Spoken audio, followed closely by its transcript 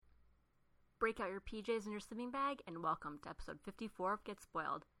Break out your PJs and your sleeping bag, and welcome to episode 54 of Get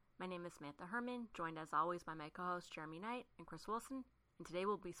Spoiled. My name is Samantha Herman, joined as always by my co-hosts Jeremy Knight and Chris Wilson, and today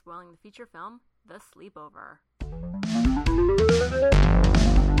we'll be spoiling the feature film, The Sleepover.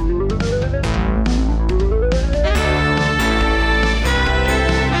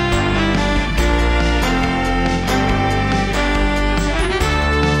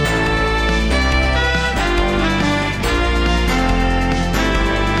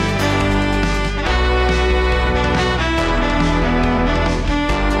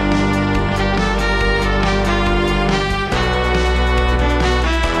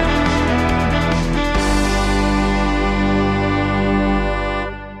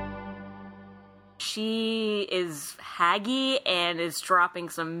 She is haggy and is dropping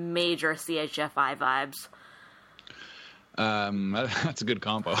some major CHFI vibes. That's a good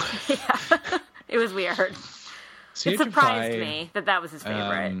combo. Yeah, it was weird. It surprised me that was his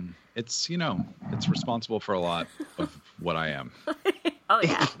favorite. It's responsible for a lot of what I am. Oh,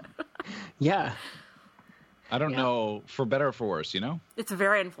 yeah. Yeah. I don't know, for better or for worse, It's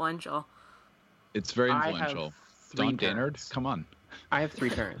very influential. It's very influential. Don Daynard, come on. I have three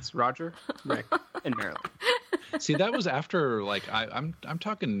parents: Roger, Rick, and Marilyn. See, that was after, I'm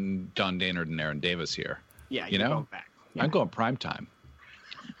talking Don Daynard and Aaron Davis here. Yeah, you're going back. Yeah. I'm going prime time.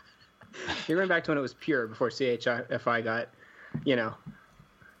 You're going back to when it was pure, before CHFI got,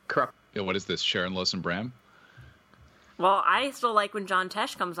 corrupt. Yeah, what is this, Sharon Lewis and Bram? Well, I still like when John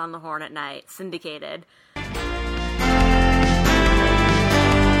Tesh comes on the horn at night, syndicated.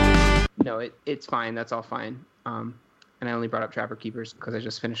 No, it's fine. That's all fine. And I only brought up Trapper Keepers because I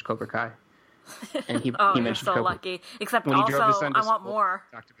just finished Cobra Kai. And he you're so Cobra. Lucky. Except when also, I want more.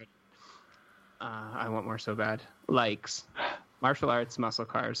 I want more so bad. Likes martial arts, muscle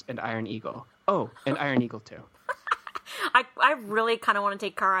cars, and Iron Eagle. Oh, and Iron Eagle too. I really kind of want to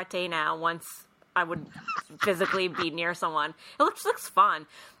take karate now once I would physically be near someone. It looks fun.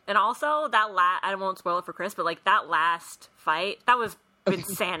 And also, I won't spoil it for Chris, but that last fight, that was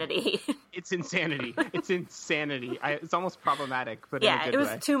insanity. It's insanity. It's insanity. It's almost problematic, but yeah, in a good it was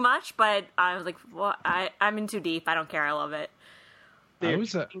way. too much. But I was like, well, I'm in too deep. I don't care. I love it. I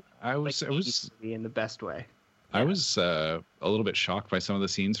was in the best way. I was a little bit shocked by some of the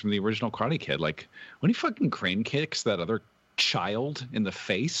scenes from the original Karate Kid. Like when he fucking crane kicks that other child in the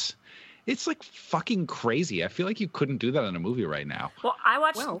face. It's fucking crazy. I feel like you couldn't do that in a movie right now. Well, I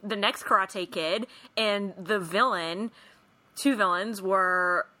watched the next Karate Kid, and the two villains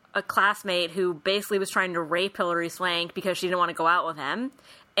were a classmate who basically was trying to rape Hilary Swank because she didn't want to go out with him.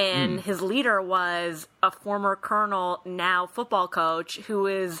 And his leader was a former colonel, now football coach, who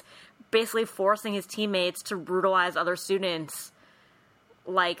is basically forcing his teammates to brutalize other students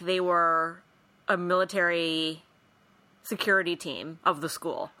like they were a military security team of the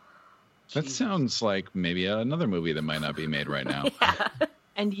school. That sounds like maybe another movie that might not be made right now. Yeah.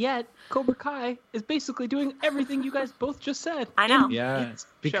 And yet, Cobra Kai is basically doing everything you guys both just said. I know. Yeah,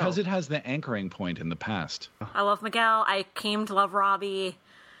 because it has the anchoring point in the past. I love Miguel. I came to love Robbie.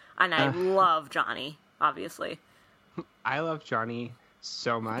 And I love Johnny, obviously. I love Johnny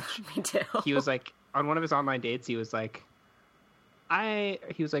so much. Me too. He was on one of his online dates, he was like, I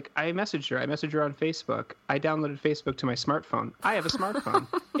messaged her. I messaged her on Facebook. I downloaded Facebook to my smartphone. I have a smartphone.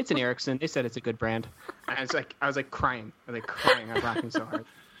 It's an Ericsson. They said it's a good brand. And I was crying. I was crying. I was laughing so hard.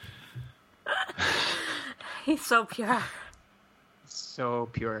 He's so pure. So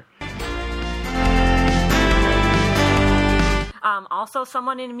pure. Also,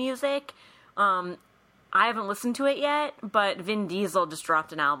 someone in music, I haven't listened to it yet, but Vin Diesel just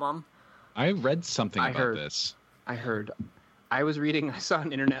dropped an album. I read something about this. I heard. I saw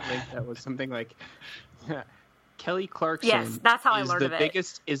an internet link that was something like Kelly Clarkson. Yes, that's how I learned of it.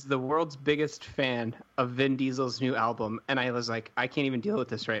 Is the world's biggest fan of Vin Diesel's new album. And I was like, I can't even deal with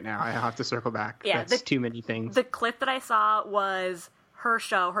this right now. I have to circle back. Yeah, that's too many things. The clip that I saw was her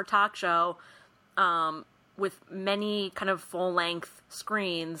talk show, with many kind of full-length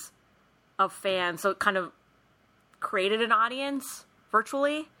screens of fans. So it kind of created an audience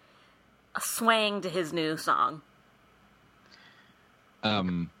virtually swaying to his new song.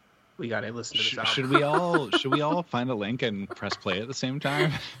 We gotta listen to this album. Should we all find a link and press play at the same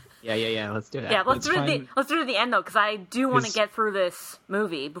time? Yeah. Let's do that. Yeah, let's do it at the end though, because I do want to get through this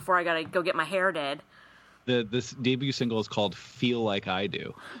movie before I gotta go get my hair did. This debut single is called "Feel Like I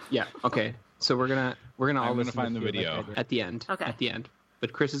Do." Yeah. Okay. So we're gonna all listen find to the video at the end. Okay. At the end,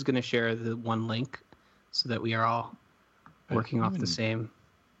 but Chris is gonna share the one link so that we are all working off the same.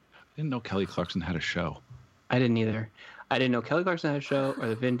 I didn't know Kelly Clarkson had a show. I didn't either. I didn't know Kelly Clarkson had a show or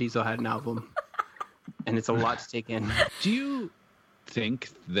that Vin Diesel had an album. And it's a lot to take in. Do you think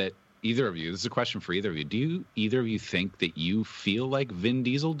that either of you, this is a question for either of you. Do either of you think that you feel like Vin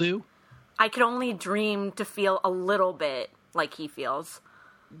Diesel do? I could only dream to feel a little bit like he feels.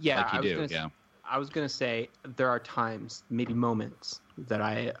 Yeah, Like you do, yeah. I was going to say there are times, maybe moments, that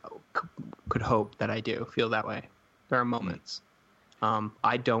I could hope that I do feel that way. There are moments.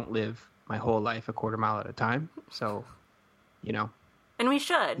 I don't live my whole life a quarter mile at a time, so, you know. And we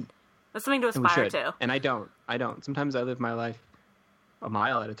should. That's something to And we aspire should. to. And I don't. Sometimes I live my life a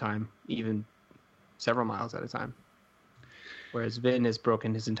mile at a time, even several miles at a time. Whereas Vin has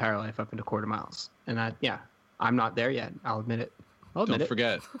broken his entire life up into quarter miles. And I'm not there yet. I'll admit it.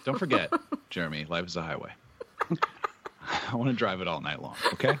 Don't forget, Jeremy, life is a highway. I want to drive it all night long,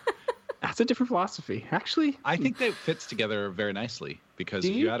 okay? That's a different philosophy. Actually, I think that fits together very nicely because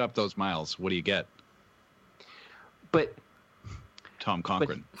if you add up those miles, what do you get? But Tom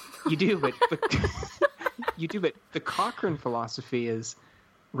Cochrane. You do, but you do, but the Cochrane philosophy is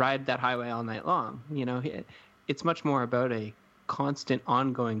ride that highway all night long. You know, it's much more about a constant,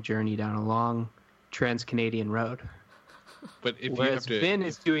 ongoing journey down a long trans-Canadian road. But if Whereas you have to, Vin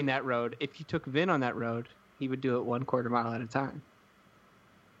is doing that road, if you took Vin on that road, he would do it 1/4 mile at a time.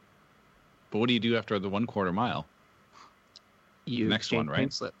 but what do you do after the 1/4 mile? You Next one, exchange right?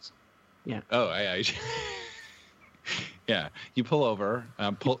 pink slips. Yeah. Oh, yeah. You pull over,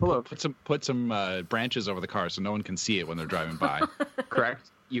 pull over. put some branches over the car so no one can see it when they're driving by. Correct.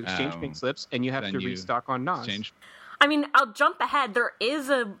 You exchange pink slips, and you have then to you restock on NOS. Exchange. I mean, I'll jump ahead. There is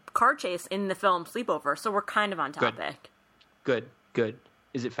a car chase in the film Sleepover, so we're kind of on topic. Good.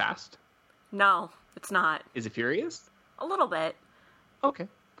 Is it fast? No, it's not. Is it furious? A little bit. Okay.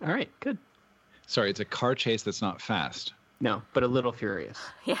 All right. Good. Sorry, it's a car chase that's not fast. No, but a little furious.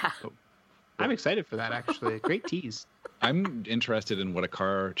 Yeah. I'm excited for that, actually. Great tease. I'm interested in what a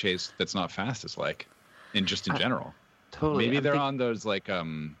car chase that's not fast is like, in general. Totally. Maybe they're on those like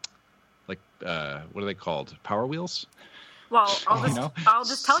what are they called? Power wheels? Well, I'll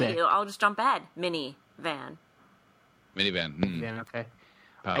just tell Sick. you. I'll just jump ahead. Minivan. Minivan. Yeah, okay.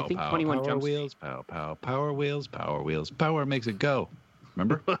 Pow, I think pow, 21 power Jump wheels. Pow, pow, power wheels. Power wheels. Power makes it go.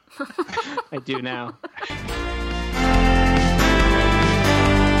 Remember? I do now.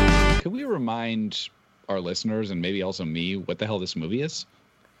 Can we remind our listeners and maybe also me what the hell this movie is?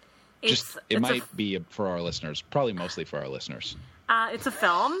 It might be for our listeners, probably mostly for our listeners. It's a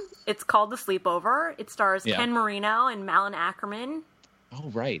film. It's called The Sleepover. It stars Yeah. Ken Marino and Malin Ackerman. Oh,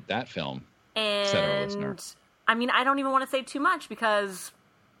 right, that film. And our listener. I mean, I don't even want to say too much because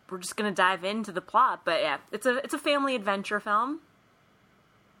we're just going to dive into the plot. But yeah, it's a family adventure film.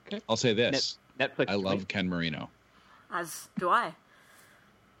 Okay. I'll say this: Netflix. I love Ken Marino. As do I.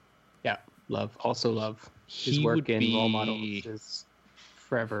 Yeah, love. Also love his He work would in be- Role Models is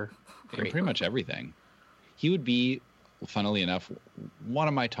forever In great. pretty much everything. He would be, funnily enough, one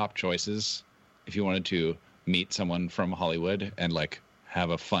of my top choices if you wanted to meet someone from Hollywood and like have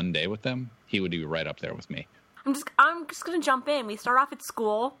a fun day with them. He would be right up there with me. I'm just gonna jump in. We start off at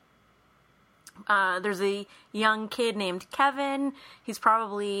school. There's a young kid named Kevin. He's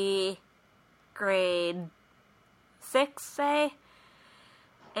probably grade 6, say,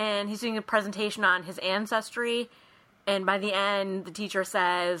 and he's doing a presentation on his ancestry. And by the end, the teacher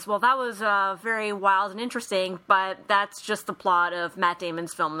says, "Well, that was very wild and interesting, but that's just the plot of Matt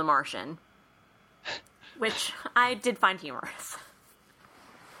Damon's film *The Martian*," which I did find humorous.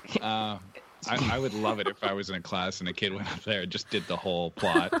 I would love it if I was in a class and a kid went up there and just did the whole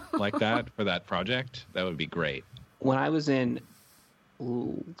plot like that for that project. That would be great. When I was in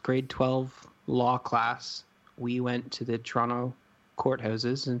grade 12 law class, we went to the Toronto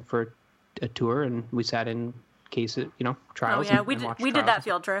courthouses and for a tour, and we sat in cases, trials. Oh yeah, and we watched did that trials.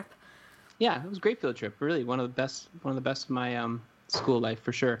 field trip. Yeah, it was a great field trip. Really, one of the best of my school life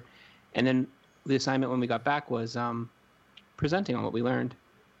for sure. And then the assignment when we got back was presenting on what we learned.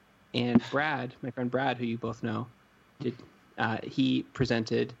 And Brad, my friend Brad, who you both know, he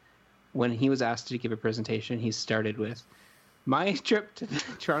presented. When he was asked to give a presentation, he started with, "My trip to the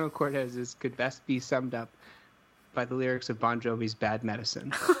Toronto courthouses could best be summed up by the lyrics of Bon Jovi's Bad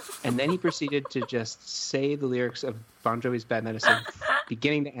Medicine." And then he proceeded to just say the lyrics of Bon Jovi's Bad Medicine,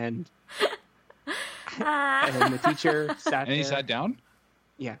 beginning to end. And the teacher sat there. And he sat down?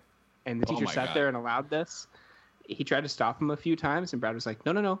 Yeah. And the Oh teacher my sat God. there and allowed this. He tried to stop him a few times, and Brad was like,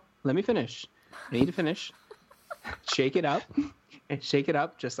 no, let me finish. I need to finish. Shake it up. And shake it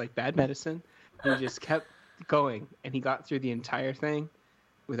up, just like Bad Medicine. And he just kept going. And he got through the entire thing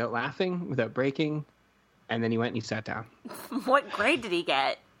without laughing, without breaking. And then he went and he sat down. What grade did he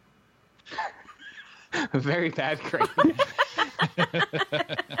get? A very bad grade.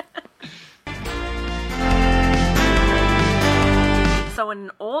 So So in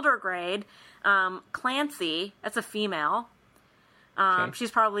an older grade, Clancy, that's a female. Okay. She's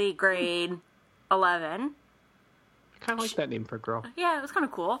probably grade 11. I kind of like that name for a girl. Yeah, it was kind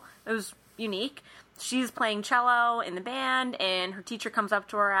of cool. It was unique. She's playing cello in the band, and her teacher comes up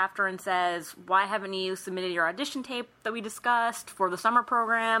to her after and says, "Why haven't you submitted your audition tape that we discussed for the summer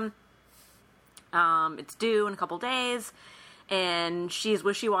program? It's due in a couple days." And she's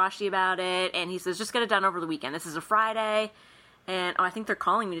wishy-washy about it, and he says, "Just get it done over the weekend. This is a Friday." And, I think they're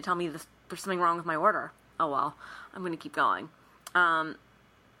calling me to tell me there's something wrong with my order. Oh, well, I'm going to keep going. That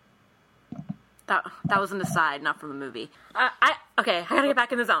was an aside, not from the movie. Okay, I gotta get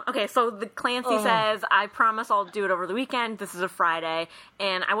back in the zone. Okay, so the Clancy says, "I promise I'll do it over the weekend. This is a Friday."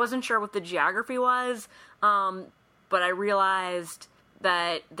 And I wasn't sure what the geography was, but I realized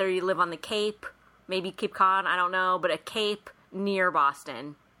that they live on the Cape, maybe Cape Cod, I don't know, but a Cape near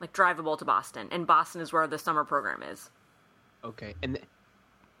Boston, like drivable to Boston. And Boston is where the summer program is. Okay, and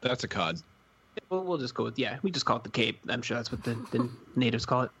That's a cod. we'll just go with, we just call it the Cape. I'm sure that's what the natives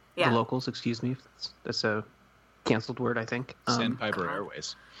call it. Yeah. The locals, excuse me. That's a canceled word, I think. Sandpiper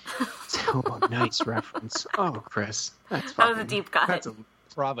Airways. Oh, nice reference. Oh, Chris. That was a deep cut. That's a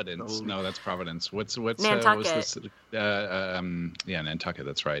Providence. No, that's Providence. What's Nantucket. what's this? Nantucket.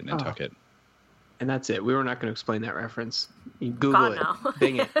 That's right, Nantucket. And that's it. We were not going to explain that reference. You Google God, it. no.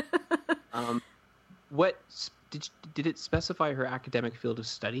 Bing it. What did it specify her academic field of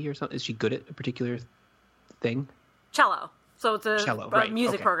study or something? Is she good at a particular thing? Cello. So it's a Cello, a right,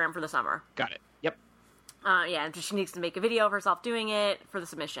 music okay. program for the summer. Got it. Yep. And she needs to make a video of herself doing it for the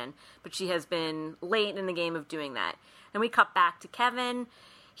submission. But she has been late in the game of doing that. Then we cut back to Kevin.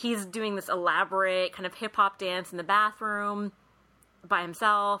 He's doing this elaborate kind of hip-hop dance in the bathroom by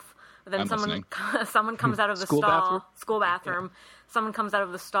himself. Then I'm someone comes out of the School stall. bathroom? School bathroom. Someone comes out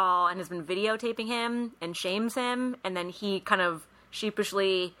of the stall and has been videotaping him and shames him. And then he kind of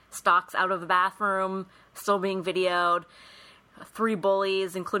sheepishly stalks out of the bathroom, still being videoed. 3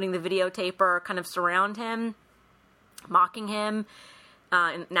 bullies, including the videotaper, kind of surround him, mocking him.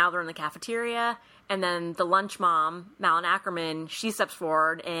 And now they're in the cafeteria. And then the lunch mom, Malin Ackerman, she steps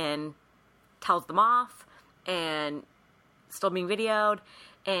forward and tells them off, and still being videoed.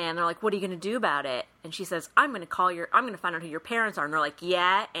 And they're like, "What are you going to do about it?" And she says, I'm going to find out who your parents are." And they're like,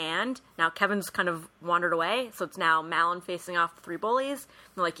 "Yeah, and?" Now Kevin's kind of wandered away, so it's now Malin facing off the 3 bullies.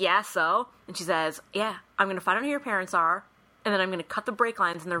 And they're like, "Yeah, so?" And she says, "Yeah, I'm going to find out who your parents are, and then I'm going to cut the brake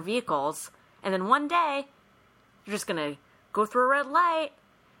lines in their vehicles, and then one day, you're just going to go through a red light,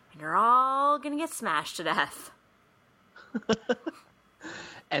 and you're all going to get smashed to death."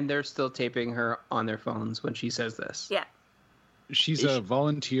 And they're still taping her on their phones when she says this. Yeah. She's a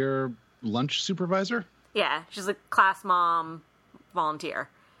volunteer lunch supervisor. Yeah, she's a class mom volunteer.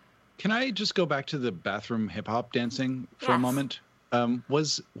 Can I just go back to the bathroom hip hop dancing for a Yes. moment?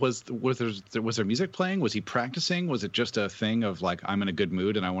 Was there music playing? Was he practicing? Was it just a thing of like, I'm in a good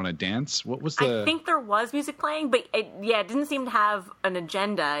mood and I want to dance? What was the? I think there was music playing, but it didn't seem to have an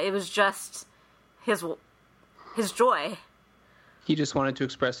agenda. It was just his joy. He just wanted to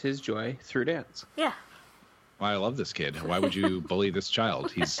express his joy through dance. Yeah. Well, I love this kid. Why would you bully this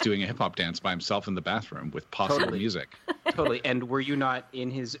child? He's doing a hip hop dance by himself in the bathroom with possible Totally. music. Totally. And were you not in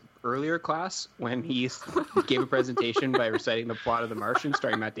his earlier class when he gave a presentation by reciting the plot of The Martian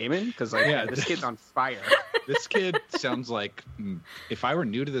starring Matt Damon? Because this kid's on fire. This kid sounds like if I were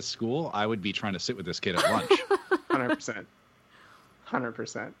new to this school, I would be trying to sit with this kid at lunch. 100%.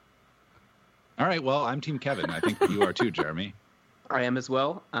 100%. All right. Well, I'm Team Kevin. I think you are too, Jeremy. I am as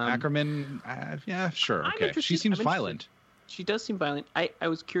well. Ackerman, yeah, sure. I'm Okay. interested- She seems I'm violent. She does seem violent. I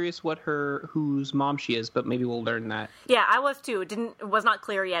was curious whose mom she is, but maybe we'll learn that. Yeah, I was too. It was not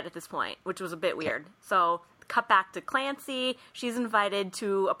clear yet at this point, which was a bit weird. So, cut back to Clancy. She's invited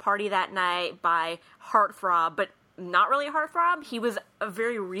to a party that night by Heartthrob, but not really a Heartthrob. He was a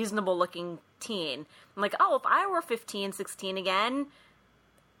very reasonable looking teen. I'm like, oh, if I were 15, 16 again,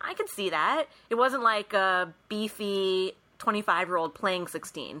 I could see that. It wasn't like a beefy 25-year-old playing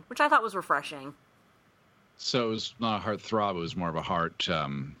 16, which I thought was refreshing. So it was not a heart throb. It was more of a heart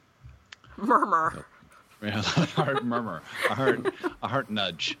Murmur. a heart murmur, a heart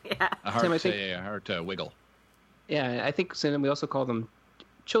nudge, Yeah. a heart, Tim, I think- a heart wiggle. Yeah, I think we also call them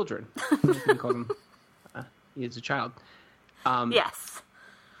children. We call them. He is a child. Yes.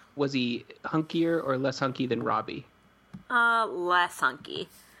 Was he hunkier or less hunky than Robbie? Less hunky.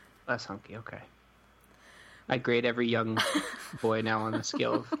 Less hunky. Okay. I grade every young boy now on the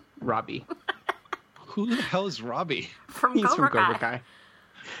scale of Robbie. Who the hell is Robbie? From He's Cobra from Cobra Kai. Kai.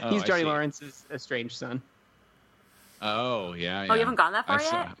 Oh, He's I Johnny see. Lawrence's estranged son. Oh, yeah. Oh, you haven't gone that far I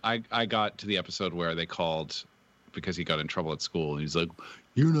saw- yet? I got to the episode where they called because he got in trouble at school. And he's like,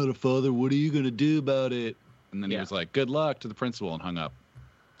 "You're not a father. What are you going to do about it?" And then he was like, "Good luck," to the principal and hung up.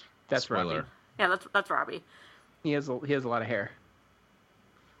 That's Spoiler. Robbie. Yeah, that's Robbie. He has a lot of hair.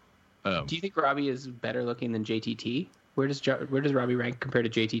 Do you think Robbie is better looking than JTT? Where does Robbie rank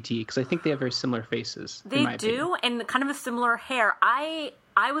compared to JTT? Because I think they have very similar faces. They do, and kind of a similar hair. I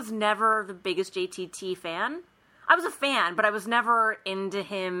was never the biggest JTT fan. I was a fan, but I was never into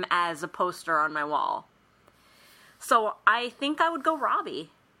him as a poster on my wall. So I think I would go Robbie.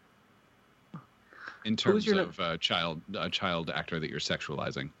 In terms of a child actor that you're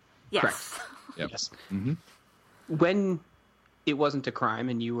sexualizing. Yes. Correct. Yep. Yes. Mm-hmm. When it wasn't a crime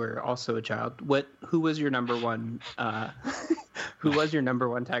and you were also a child, who was your number one? Who was your number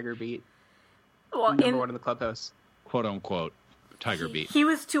one Tiger Beat? Well, Number one in the clubhouse. "Quote unquote" Tiger Beat. He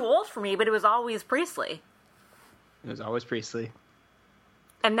was too old for me, but it was always Priestley. It was always Priestley.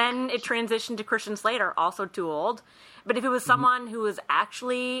 And then it transitioned to Christian Slater, also too old. But if it was someone who was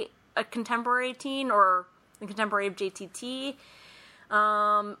actually a contemporary teen or a contemporary of JTT,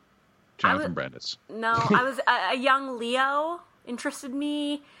 Jonathan Brandis. No, I was a young Leo interested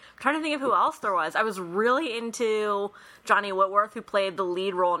me. I'm trying to think of who else there was. I was really into Johnny Whitworth, who played the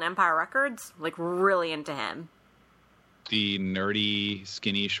lead role in Empire Records. Like, really into him. The nerdy,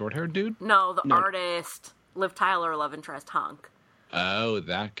 skinny, short-haired dude? No, the artist, Liv Tyler, love interest, Hunk. Oh,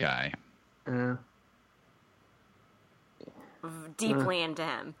 that guy. Deeply into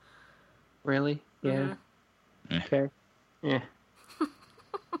him. Really? Yeah. Okay. Yeah.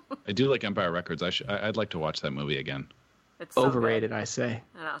 I do like Empire Records. I'd like to watch that movie again. It's so Overrated, good. I say.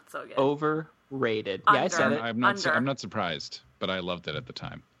 No, it's so good. Overrated. Yeah, I said it. I'm not surprised, but I loved it at the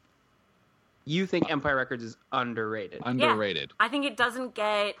time. You think Empire Records is underrated? Underrated. Yeah, I think it doesn't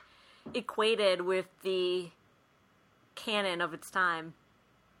get equated with the canon of its time.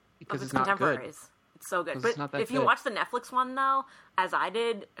 Because of its it's not good. contemporaries. It's so good. It's not But that if you good. watch the Netflix one, though, as I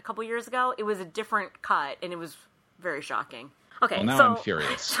did a couple years ago, it was a different cut, and it was very shocking. Okay, Well, now so, I'm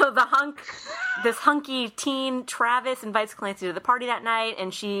furious. So this hunky teen, Travis, invites Clancy to the party that night,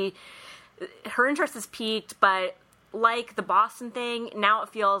 and her interest is piqued, but like the Boston thing, now it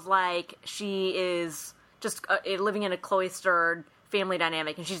feels like she is just living in a cloistered family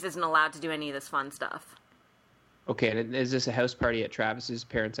dynamic, and she just isn't allowed to do any of this fun stuff. Okay, and is this a house party at Travis's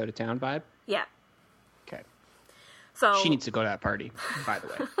parents out of town vibe? Yeah. Okay. So She needs to go to that party, by the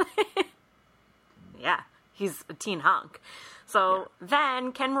way. yeah, he's a teen hunk. So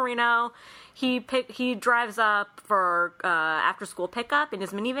then Ken Marino, he drives up for after school pickup in his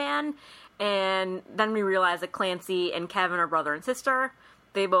minivan, and then we realize that Clancy and Kevin are brother and sister.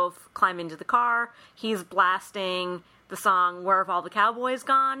 They both climb into the car. He's blasting the song "Where Have All the Cowboys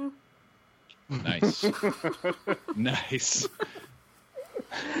Gone?" Nice. Nice.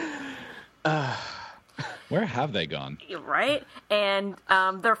 Where have they gone? Right? And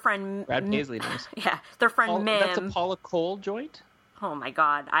their friend Brad Paisley knows. yeah, their friend Mim. That's a Paula Cole joint? Oh my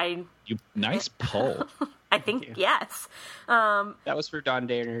god, You nice pull. I think yes. That was for Don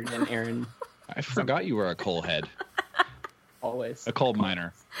Daynard and Aaron I forgot you were a coal head, always. a coal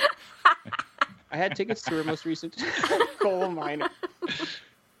miner. I had tickets to her most recent coal miner.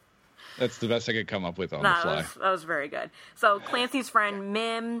 That's the best I could come up with on the fly. That was very good. So Clancy's friend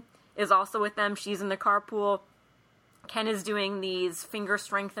Mim is also with them. She's in the carpool. Ken is doing these finger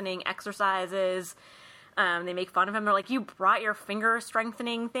strengthening exercises. They make fun of him. They're like, "You brought your finger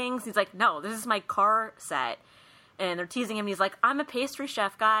strengthening things?" He's like, "No, this is my car set." And they're teasing him. He's like, "I'm a pastry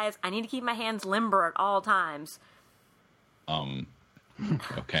chef, guys. I need to keep my hands limber at all times."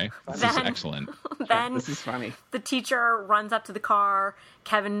 Okay. This is Then- excellent. Then This is funny. the teacher runs up to the car.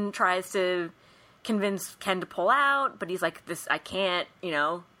 Kevin tries to convince Ken to pull out, but he's like, "This, I can't,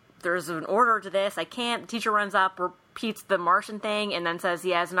 there's an order to this. I can't." The teacher runs up, repeats the Martian thing, and then says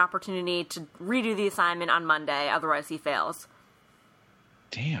he has an opportunity to redo the assignment on Monday, otherwise he fails.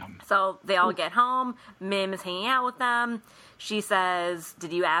 Damn. So they all get home. Mim is hanging out with them. She says,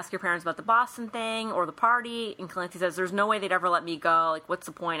 "Did you ask your parents about the Boston thing or the party?" And Clancy says, "There's no way they'd ever let me go. Like, what's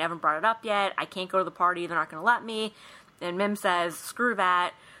the point? I haven't brought it up yet. I can't go to the party. They're not going to let me." And Mim says, "Screw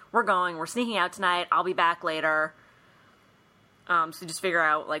that. We're going. We're sneaking out tonight. I'll be back later." So just figure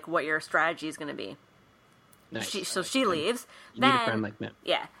out, like, what your strategy is going to be. Nice. She leaves. You need a friend like Mitt.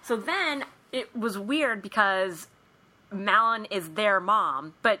 Yeah. So then it was weird because Malin is their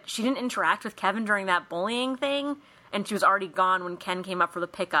mom, but she didn't interact with Kevin during that bullying thing, and she was already gone when Ken came up for the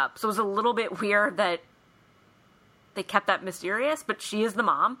pickup. So it was a little bit weird that they kept that mysterious, but she is the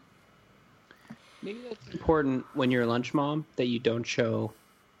mom. Maybe that's important when you're a lunch mom, that you don't show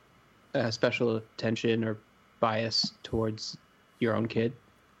special attention or bias towards your own kid.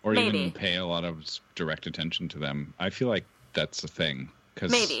 Or Maybe. even pay a lot of direct attention to them. I feel like that's a thing.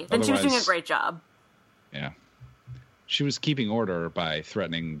 Maybe. Then she was doing a great job. Yeah. She was keeping order by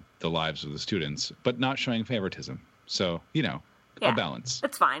threatening the lives of the students, but not showing favoritism. So, a balance.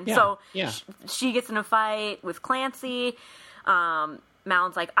 It's fine. Yeah, So yeah. she gets in a fight with Clancy.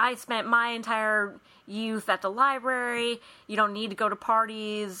 Malon's like, I spent my entire youth at the library. You don't need to go to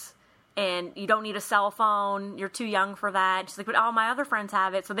parties. And you don't need a cell phone. You're too young for that. She's like, but all my other friends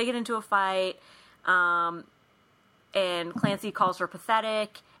have it. So they get into a fight. And Clancy calls her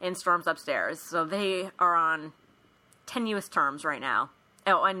pathetic and storms upstairs. So they are on tenuous terms right now.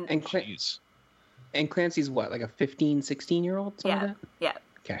 Oh, and Jeez. And Clancy's what, like a 15, 16-year-old? yeah, Like that? yeah.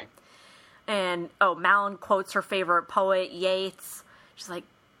 Okay. And, Malin quotes her favorite poet, Yeats. She's like,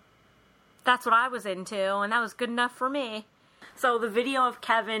 that's what I was into, and that was good enough for me. So the video of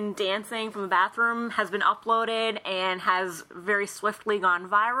Kevin dancing from the bathroom has been uploaded and has very swiftly gone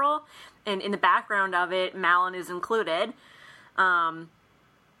viral. And in the background of it, Malin is included. And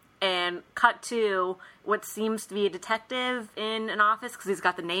cut to what seems to be a detective in an office, because he's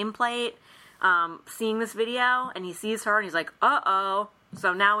got the nameplate, seeing this video, and he sees her, and he's like, uh-oh.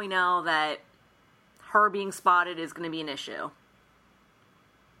 So now we know that her being spotted is going to be an issue.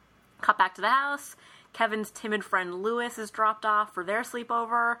 Cut back to the house. Kevin's timid friend Lewis is dropped off for their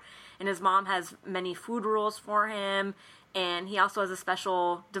sleepover, and his mom has many food rules for him, and he also has a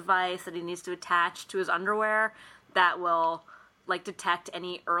special device that he needs to attach to his underwear that will, detect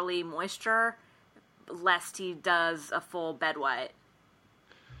any early moisture, lest he does a full bed wet.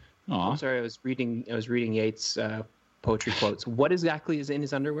 Aw. I'm sorry, I was reading Yeats' poetry quotes. What exactly is in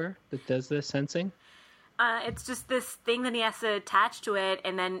his underwear that does this sensing? It's just this thing that he has to attach to it,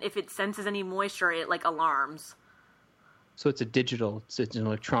 and then if it senses any moisture, it, alarms. So it's an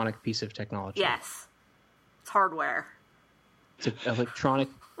electronic piece of technology. Yes. It's hardware. It's an electronic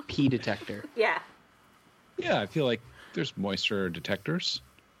pee detector. Yeah. Yeah, I feel like there's moisture detectors.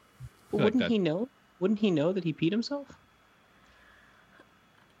 Well, wouldn't he know? Wouldn't he know that he peed himself?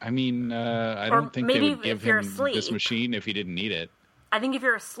 I mean, I Or don't think they maybe would give if you're him asleep. this machine if he didn't need it. I think if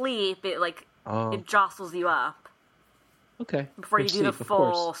you're asleep, it Oh. it jostles you up Okay. before you For do sleep, the of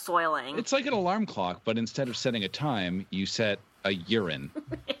full course. soiling. It's like an alarm clock, but instead of setting a time, you set a urine.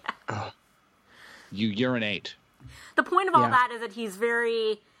 You urinate. The point of all Yeah. that is that he's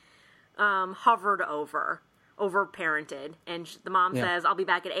very hovered over parented, and the mom Yeah. says, "I'll be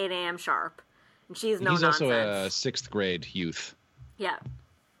back at 8 a.m. sharp," and she's no He's nonsense. also a 6th grade youth. Yeah,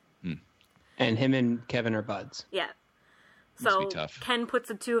 And him and Kevin are buds. yeah. Must So be tough. Ken puts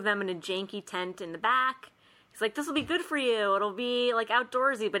the two of them in a janky tent in the back. He's like, "This will be good for you. It'll be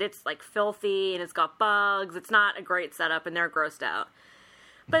outdoorsy, but it's filthy and it's got bugs. It's not a great setup, and they're grossed out."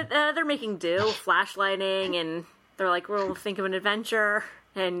 But they're making do, flashlighting, and they're like, "We'll think of an adventure."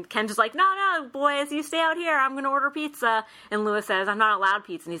 And Ken's just like, no, boys, you stay out here. I'm going to order pizza. And Lewis says, "I'm not allowed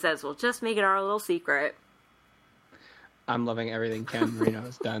pizza." And he says, "Well, just make it our little secret." I'm loving everything Ken Marino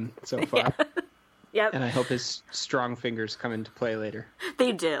has done so far. Yep, And I hope his strong fingers come into play later.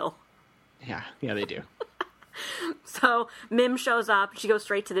 they do. Yeah, they do. So Mim shows up. She goes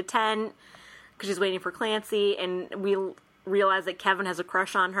straight to the tent because she's waiting for Clancy. And we realize that Kevin has a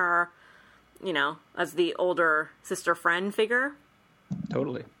crush on her, as the older sister friend figure.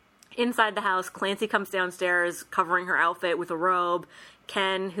 Totally. Inside the house, Clancy comes downstairs covering her outfit with a robe.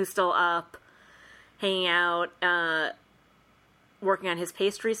 Ken, who's still up, hanging out, working on his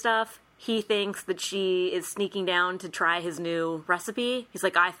pastry stuff. He thinks that she is sneaking down to try his new recipe. He's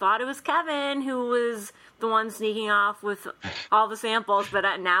like, "I thought it was Kevin who was the one sneaking off with all the samples, but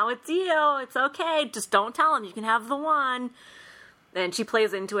now it's you. It's okay. Just don't tell him. You can have the one." And she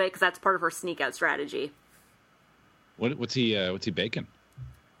plays into it because that's part of her sneak out strategy. What's he baking?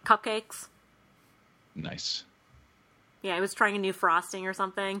 Cupcakes. Nice. Yeah, he was trying a new frosting or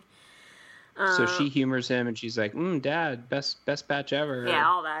something. So she humors him, and she's like, "Dad, best batch ever." Yeah,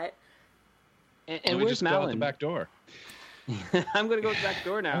 all that. And we where's just go out the Malin? back door. I'm going to go to the back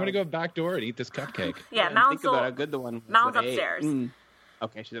door now. I'm gonna go back door and eat this cupcake. Yeah, and Mal's think about how good the one was. Mal's that I ate. upstairs.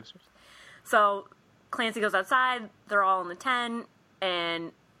 Okay, she's upstairs. So Clancy goes outside. They're all in the tent,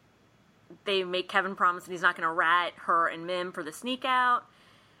 and they make Kevin promise that he's not going to rat her and Mim for the sneak out.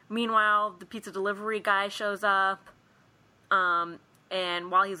 Meanwhile, the pizza delivery guy shows up,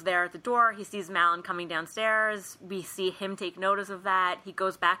 and while he's there at the door, he sees Malin coming downstairs. We see him take notice of that. He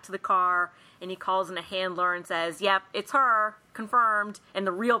goes back to the car, and he calls in a handler and says, "Yep, it's her, confirmed." And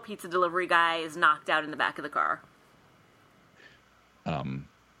the real pizza delivery guy is knocked out in the back of the car.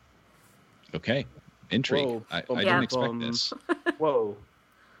 Okay. Intrigue. Whoa. I Yeah. didn't expect this. Whoa.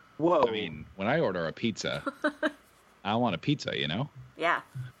 I mean, when I order a pizza, I want a pizza, Yeah.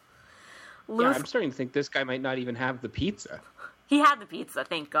 Yeah, Lewis, I'm starting to think this guy might not even have the pizza. he had the pizza,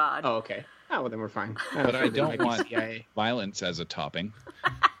 thank God. Oh, okay. Oh, well, then we're fine. But I There don't might be want CIA. violence as a topping.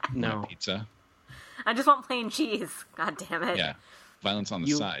 on No. my pizza. I just want plain cheese. God damn it. Yeah, violence on the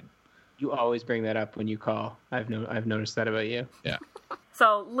You- side. You always bring that up when you call. I've noticed that about you. Yeah.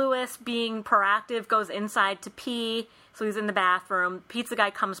 So Lewis, being proactive, goes inside to pee. So he's in the bathroom. Pizza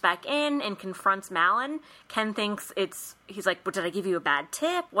guy comes back in and confronts Malin. Ken thinks he's like, "What, did I give you a bad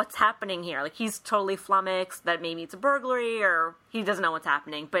tip? What's happening here?" Like, he's totally flummoxed that maybe it's a burglary or he doesn't know what's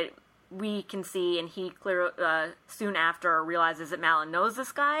happening. But we can see, and he soon after realizes that Malin knows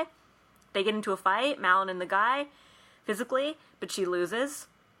this guy. They get into a fight, Malin and the guy, physically, but she loses.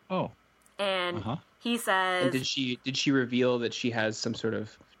 Oh. And Uh-huh. he says... And did she reveal that she has some sort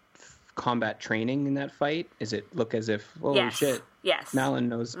of combat training in that fight? Is it look as if, holy yes. shit, Yes. Malin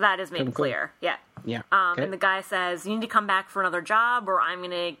knows? That is made Kung Fu. clear. Yeah. Yeah. Okay. And the guy says, "You need to come back for another job or I'm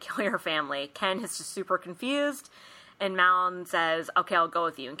going to kill your family." Ken is just super confused. And Malin says, "Okay, I'll go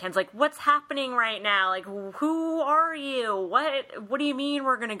with you." And Ken's like, "What's happening right now? Like, who are you? What do you mean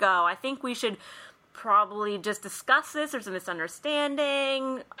we're going to go? I think we should probably just discuss this. There's a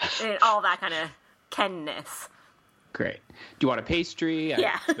misunderstanding." And all that kind of Ken-ness. Great. Do you want a pastry?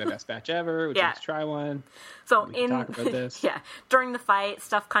 Yeah. It's the best batch ever. Would Yeah. you like to try one? So We can talk about this. yeah, during the fight,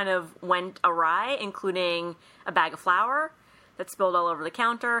 stuff kind of went awry, including a bag of flour that spilled all over the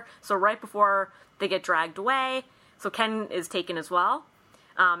counter. So right before they get dragged away, so Ken is taken as well.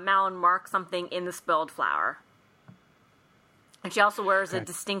 Malin marks something in the spilled flour, and she also wears a Okay.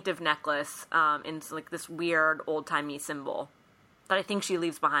 distinctive necklace in like this weird old timey symbol that I think she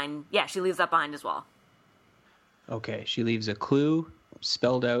leaves behind. Yeah, she leaves that behind as well. Okay. She leaves a clue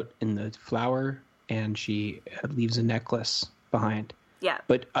spelled out in the flour, and she leaves a necklace behind. Yeah.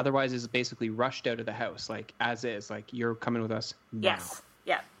 But otherwise is basically rushed out of the house, like as is, like you're coming with us now. Yes.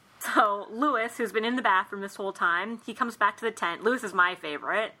 Yeah. So Lewis, who's been in the bathroom this whole time, he comes back to the tent. Lewis is my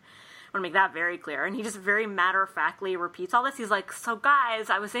favorite. I want to make that very clear. And he just very matter-of-factly repeats all this. He's like, "So guys,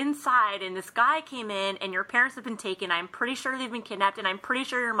 I was inside and this guy came in and your parents have been taken. I'm pretty sure they've been kidnapped and I'm pretty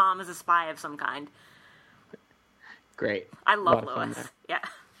sure your mom is a spy of some kind." Great. I A love lot of fun Lewis. there. Yeah.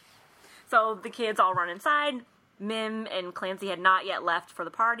 So the kids all run inside. Mim and Clancy had not yet left for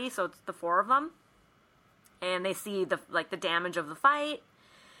the party, so it's the four of them. And they see the damage of the fight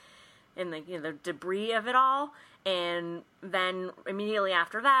and the debris of it all. And then immediately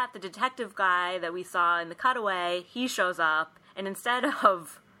after that, the detective guy that we saw in the cutaway, he shows up, and instead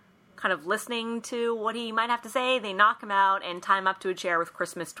of kind of listening to what he might have to say, they knock him out and tie him up to a chair with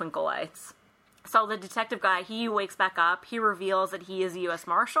Christmas twinkle lights. So the detective guy, he wakes back up. He reveals that he is a U.S.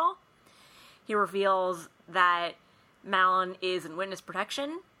 Marshal. He reveals that Malin is in witness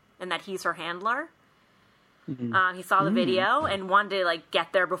protection and that he's her handler. He saw the video and wanted to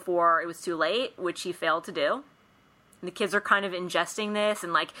get there before it was too late, which he failed to do. And the kids are kind of ingesting this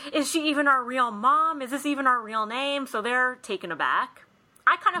and is she even our real mom? Is this even our real name? So they're taken aback.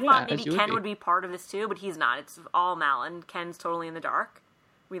 I kind of thought maybe as you would Ken be. would be part of this too, but he's not. It's all Malin. Ken's totally in the dark.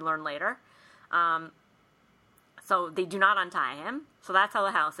 We learn later. So they do not untie him. So that's how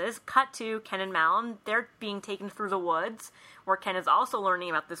the house is. Cut to Ken and Malin. They're being taken through the woods, where Ken is also learning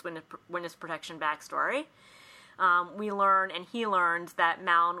about this witness protection backstory. We learn, and he learns, that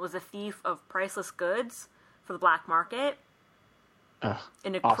Malin was a thief of priceless goods for the black market Ugh,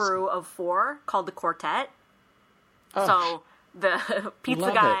 in a awesome. crew of 4 called the Quartet. Ugh. So the pizza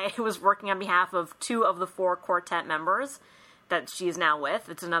Love guy it. who was working on behalf of 2 of the 4 Quartet members that she is now with.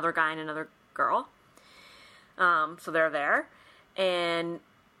 It's another guy and another girl. So they're there. And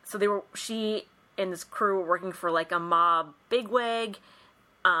so she and this crew were working for a mob bigwig.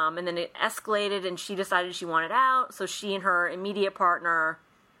 And then it escalated and she decided she wanted out. So she and her immediate partner,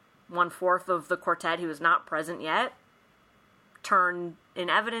 1/4 of the quartet who is not present yet, turned in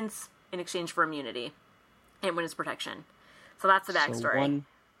evidence in exchange for immunity and witness protection. So that's the backstory. So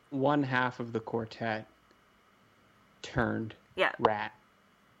one half of the quartet turned Yeah. rat.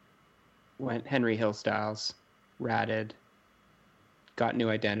 Went Henry Hill styles, ratted, got new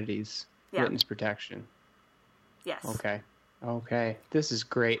identities, Yeah. witness protection. Yes. Okay. This is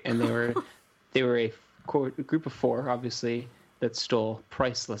great. And they were a group of 4, obviously, that stole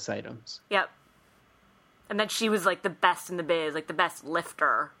priceless items. Yep. And that she was the best in the biz, the best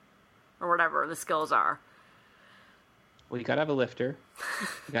lifter, or whatever the skills are. Well, you gotta have a lifter.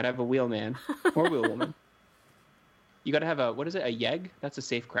 You gotta have a wheelman or wheelwoman. You gotta have a a yeg? That's a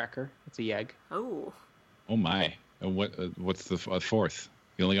safe cracker. That's a yeg. Oh. Oh my! What's the fourth?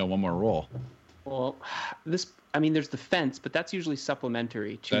 You only got one more roll. Well, there's the fence, but that's usually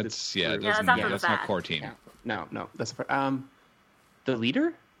supplementary to That's the yeah. crew. Yeah, Doesn't, that's not yeah, for the that's not fact. core team. No, that's The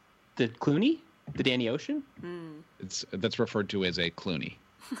leader? The Clooney? The Danny Ocean? That's referred to as a Clooney.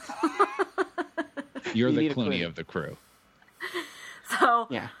 You're You the need a Clooney Clooney. of the crew. So,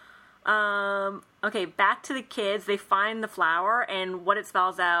 Yeah. okay, back to the kids. They find the flower, and what it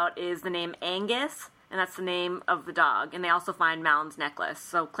spells out is the name Angus, and that's the name of the dog. And they also find Malon's necklace,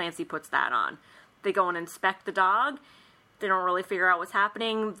 so Clancy puts that on. They go and inspect the dog. They don't really figure out what's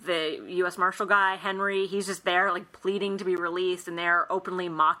happening. The U.S. Marshal guy, Henry, he's just there, like, pleading to be released, and they're openly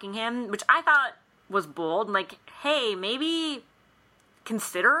mocking him, which I thought was bold. Like, hey, maybe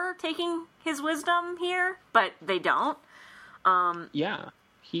consider taking his wisdom here, but they don't. Yeah.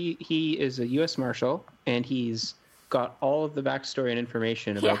 He is a U.S. Marshal, and he's got all of the backstory and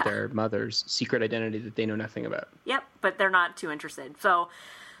information about Yeah. their mother's secret identity that they know nothing about. Yep, but they're not too interested. So,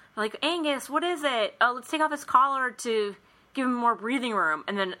 like, Angus, what is it? Oh, let's take off his collar to give him more breathing room.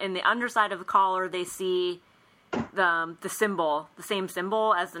 And then in the underside of the collar, they see the symbol, the same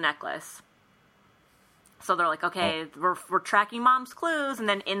symbol as the necklace. So they're like, okay, we're tracking Mom's clues. And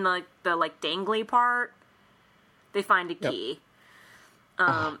then in the like dangly part, they find a key.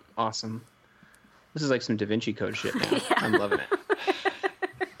 Awesome. This is like some Da Vinci Code shit now. I'm loving it.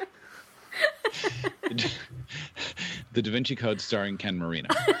 The Da Vinci Code starring Ken Marino.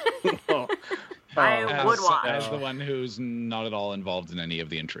 I would watch. As the one who's not at all involved in any of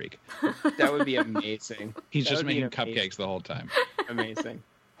the intrigue. That would be amazing. He's That just would be making amazing. cupcakes the whole time. Amazing.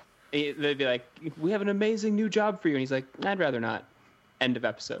 They'd be like, we have an amazing new job for you. And he's like, I'd rather not. End of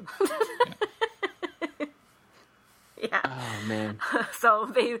episode. Yeah. Oh, man.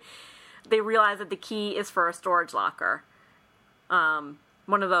 So they realize that the key is for a storage locker.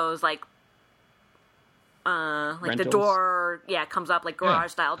 One of those like the Rentals? door, comes up like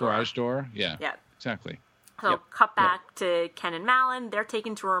garage style door. Garage door? Yeah. Yeah. Exactly. So Yep. cut back to Ken and Malin. They're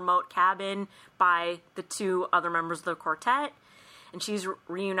taken to a remote cabin by the two other members of the quartet, and she's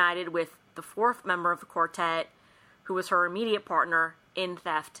reunited with the fourth member of the quartet, who was her immediate partner in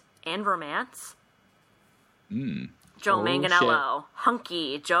theft and romance. Joe Oh, Manganiello.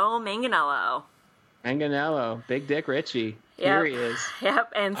 Hunky Joe Manganiello. Manganello. Big Dick Richie. Yep. Here he is.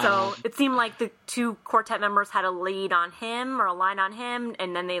 Yep, and so it seemed like the two quartet members had a lead on him, or a line on him,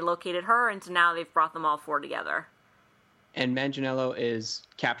 and then they located her, and so now they've brought them all four together. And Manganiello is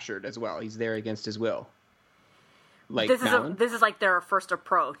captured as well. He's there against his will. Like This Malin? is like their first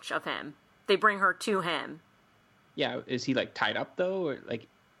approach of him. They bring her to him. Yeah, is he like tied up though? Or like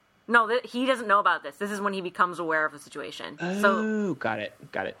No, he doesn't know about this. This is when he becomes aware of the situation. So, got it.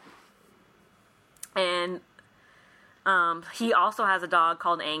 and he also has a dog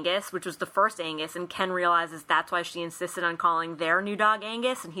called Angus, which was the first Angus, and Ken realizes that's why she insisted on calling their new dog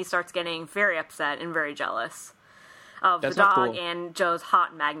Angus, and he starts getting very upset and very jealous of That's the not dog cool. and Joe's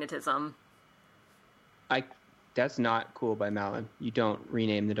hot magnetism. That's not cool by Malin. You don't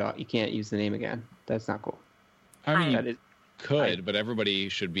rename the dog. You can't use the name again. That's not cool. I mean, That is could, but everybody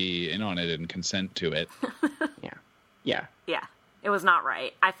should be in on it and consent to it. yeah. Yeah, it was not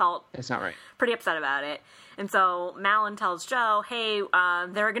right. I felt That's not right. pretty upset about it. And so Malin tells Joe, hey,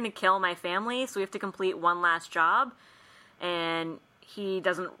 they're going to kill my family, so we have to complete one last job. And he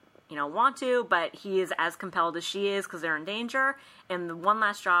doesn't, want to, but he is as compelled as she is because they're in danger. And the one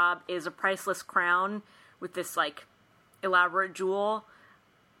last job is a priceless crown with this, like, elaborate jewel.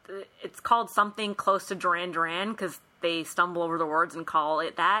 It's called something close to Duran Duran because they stumble over the words and call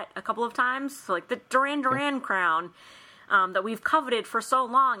it that a couple of times. So, like, the Duran Duran crown that we've coveted for so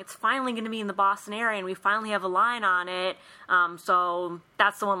long, it's finally going to be in the Boston area, and we finally have a line on it. So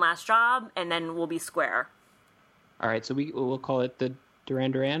that's the one last job, and then we'll be square. All right, so we'll call it the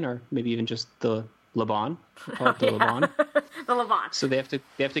Duran Duran, or maybe even just the Le Bon. We'll call it the Le Bon. The Levant. So they have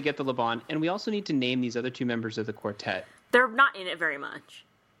to get the Le Bon, and we also need to name these other two members of the quartet. They're not in it very much.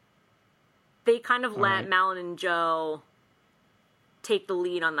 They kind of let right. Malin and Joe take the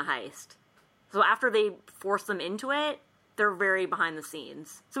lead on the heist. So after they force them into it, they're very behind the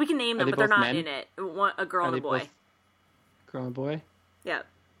scenes. So we can name them, they but they're both not men? in it. A girl Are and they a boy. both girl and boy? Yep.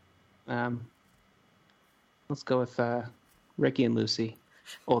 Let's go with Ricky and Lucy.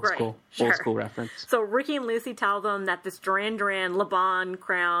 Old Right, school. sure. Old school reference. So Ricky and Lucy tell them that this Duran Duran Le Bon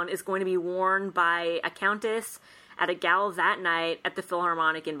crown is going to be worn by a countess at a gala that night at the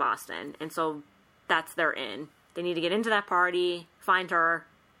Philharmonic in Boston. And so that's their in. They need to get into that party, find her,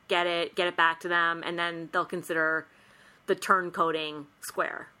 get it back to them, and then they'll consider the turncoating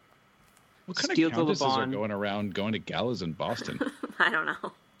square. What kind Steal of the countesses are LeBon. going around going to galas in Boston? I don't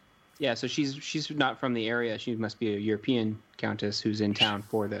know. Yeah, so she's not from the area. She must be a European countess who's in town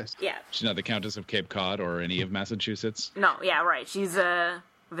for this. Yeah. She's not the Countess of Cape Cod or any of Massachusetts. No, yeah, right. She's a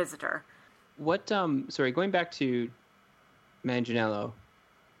visitor. What sorry, going back to Manganiello,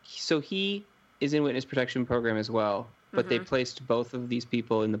 so he is in witness protection program as well, but they placed both of these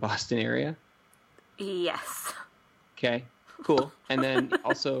people in the Boston area. Yes. Okay, cool. And then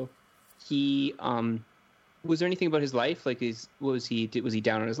also, he was there anything about his life? Like, was he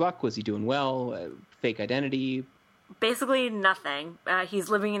down on his luck? Was he doing well? Fake identity? Basically nothing. He's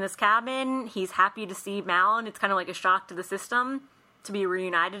living in this cabin. He's happy to see Malin. It's kind of like a shock to the system to be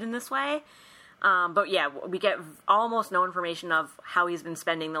reunited in this way. But yeah, we get almost no information of how he's been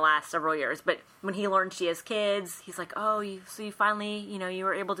spending the last several years. But when he learned she has kids, he's like, oh, so you finally, you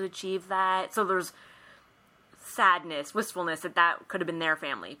were able to achieve that. So there's sadness, wistfulness that could have been their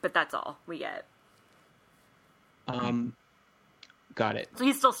family. But that's all we get. Got it. So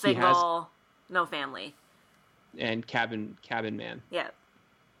he's still single, no family. And cabin man. Yeah.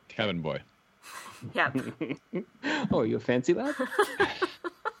 Cabin boy. Yep. Oh, are you a fancy lad?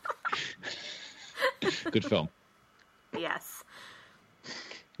 Good film. Yes.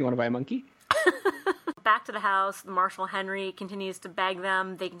 You want to buy a monkey? Back to the house, Marshal Henry continues to beg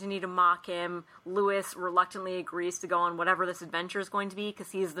them. They continue to mock him. Lewis reluctantly agrees to go on whatever this adventure is going to be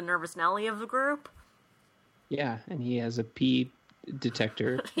because he's the nervous Nelly of the group. Yeah, and he has a pee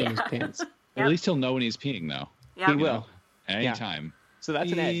detector in his pants. Yep. At least he'll know when he's peeing, though. Yep. He will. At any time. So that's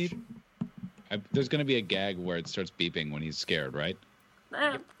an edge. There's going to be a gag where it starts beeping when he's scared, right?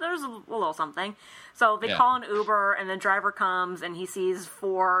 There's a little something. So they call an Uber, and the driver comes, and he sees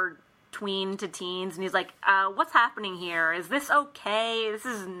 4 tween to teens, and he's like, what's happening here? Is this okay? This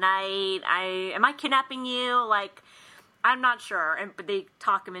is night. Am I kidnapping you? Like, I'm not sure. But they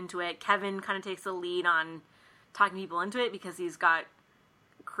talk him into it. Kevin kind of takes the lead on talking people into it because he's got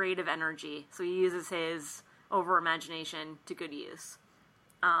creative energy. So he uses his over-imagination to good use.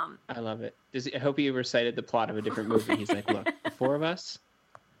 I love it. I hope he recited the plot of a different movie. He's like, look, the 4 of us,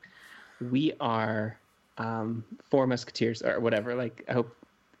 we are 4 musketeers or whatever. Like, I hope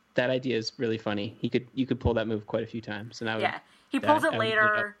that idea is really funny. You could pull that move quite a few times. And he pulls it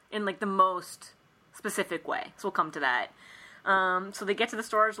later in like the most specific way. So we'll come to that. So they get to the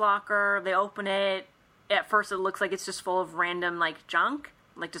storage locker. They open it. At first, it looks like it's just full of random like junk,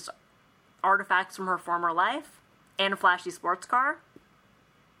 like just artifacts from her former life and a flashy sports car.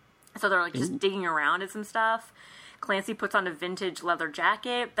 So they're like just digging around at some stuff. Clancy puts on a vintage leather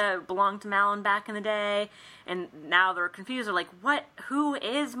jacket that belonged to Malin back in the day, and now they're confused. They're like, "What? Who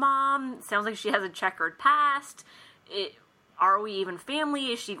is Mom? Sounds like she has a checkered past. Are we even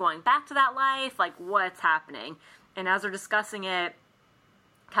family? Is she going back to that life? Like, what's happening?" And as they're discussing it,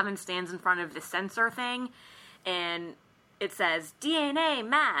 Kevin stands in front of the sensor thing, and it says DNA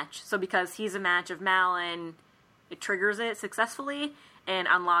match. So because he's a match of Malin, it triggers it successfully and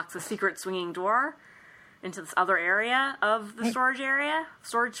unlocks a secret swinging door into this other area of the storage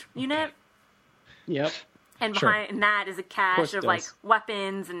unit. Yep. And behind that is a cache of like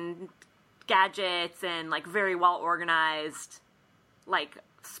weapons and gadgets and like very well organized like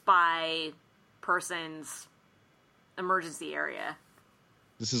spy person's emergency area.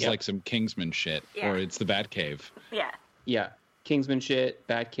 This is like some Kingsman shit, or it's the Batcave. Yeah. Yeah. Kingsman shit,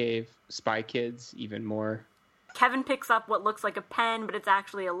 Batcave, Spy Kids, even more. Kevin picks up what looks like a pen, but it's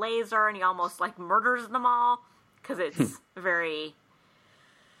actually a laser, and he almost like murders them all because it's a very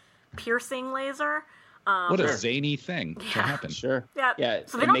piercing laser. What a zany thing to happen! Sure. Yep. Yeah.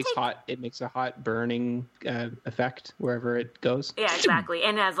 So it makes a hot burning effect wherever it goes. Yeah, exactly,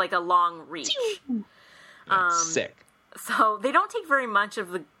 and it has like a long reach. Sick. So they don't take very much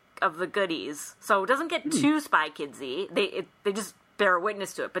of the goodies, so it doesn't get too Spy Kidsy. They just bear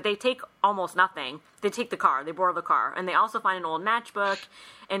witness to it, but they take almost nothing. They take the car, they borrow the car, and they also find an old matchbook,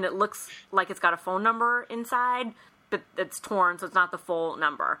 and it looks like it's got a phone number inside, but it's torn, so it's not the full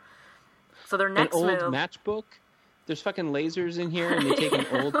number. So their next an old move, matchbook. There's fucking lasers in here, and they take an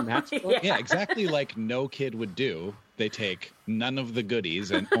old matchbook. Yeah, exactly like no kid would do. They take none of the goodies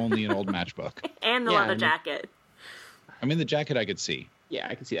and only an old matchbook. And the leather jacket. I mean, the jacket I could see. Yeah,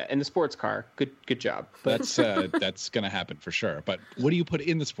 I can see that. And the sports car. Good job. But that's going to happen for sure. But what do you put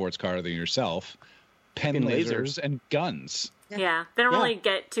in the sports car other than yourself? Pen lasers and guns. Yeah, they don't really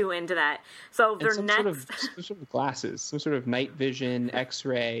get too into that. So their some sort of glasses, some sort of night vision,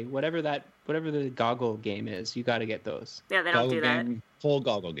 X-ray, whatever the goggle game is, you got to get those. Yeah, they don't do that. Full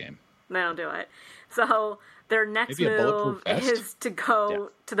goggle game. They don't do it. So their next move is to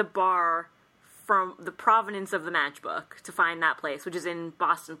go to the bar from the provenance of the matchbook to find that place, which is in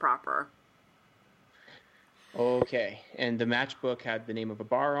Boston proper. Okay, and the matchbook had the name of a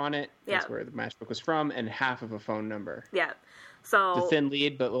bar on it. That's Yeah. where the matchbook was from, and half of a phone number. Yeah. So It's a thin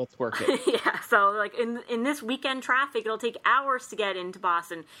lead, but let's work it. yeah, so like in this weekend traffic, it'll take hours to get into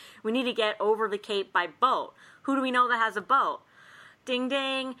Boston. We need to get over the Cape by boat. Who do we know that has a boat? Ding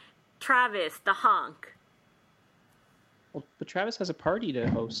ding, Travis, the hunk. Well, but Travis has a party to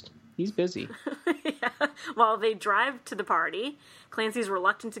host. He's busy. Yeah. Well, they drive to the party. Clancy's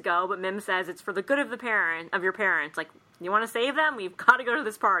reluctant to go, but Mim says it's for the good of your parents. Like, you want to save them? We've got to go to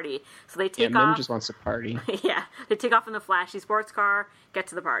this party. So they take Mim off. just wants to party. Yeah, they take off in the flashy sports car, get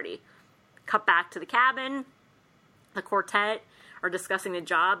to the party. Cut back to the cabin. The quartet are discussing the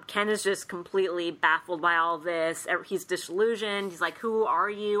job. Ken is just completely baffled by all of this. He's disillusioned. He's like, who are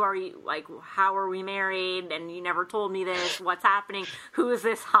you? Are you, like, how are we married? And you never told me this. What's happening? Who is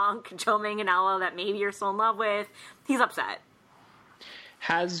this hunk, Joe Manganiello, that maybe you're still in love with? He's upset.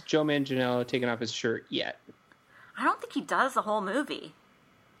 Has Joe Manganiello taken off his shirt yet? I don't think he does the whole movie.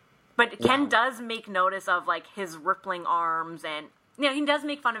 But Ken does make notice of, like, his rippling arms, and, you know, he does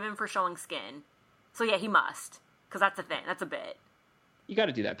make fun of him for showing skin. So, yeah, he must. Because that's a thing. That's a bit. You got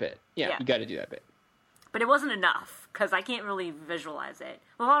to do that bit. Yeah, you got to do that bit. But it wasn't enough, because I can't really visualize it.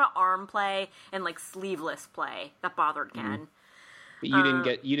 A lot of arm play and, like, sleeveless play that bothered Ken. But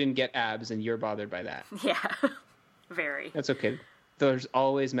you didn't get abs, and you're bothered by that. Yeah. Very. That's okay. There's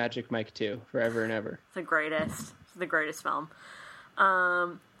always Magic Mike 2, forever and ever. It's the greatest. It's the greatest film.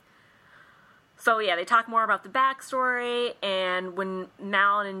 So, yeah, they talk more about the backstory, and when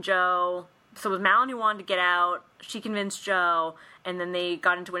Malin and Joe... So it was Malin who wanted to get out, she convinced Joe, and then they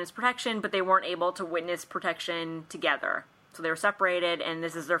got into witness protection, but they weren't able to witness protection together. So they were separated, and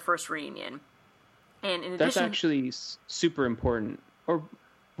this is their first reunion. And in addition... That's actually super important. Or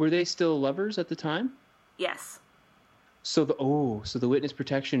were they still lovers at the time? Yes. So the witness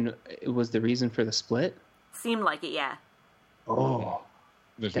protection was the reason for the split? Seemed like it, yeah. Oh,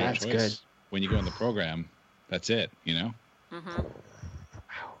 There's that's no choice. good. When you go in the program, that's it, you know? Mm-hmm.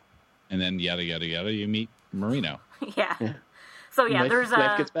 And then yada, yada, yada, you meet Marino. Yeah. So, yeah,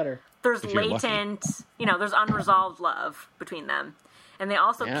 Life gets better. There's If you're latent, there's unresolved love between them. And they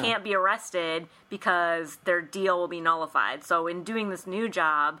also can't be arrested because their deal will be nullified. So in doing this new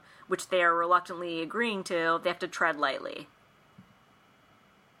job, which they are reluctantly agreeing to, they have to tread lightly.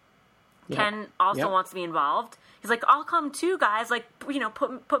 Yep. Ken also wants to be involved. He's like, I'll come too, guys. Like,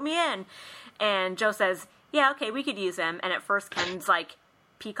 put me in. And Joe says, yeah, okay, we could use him. And at first Ken's like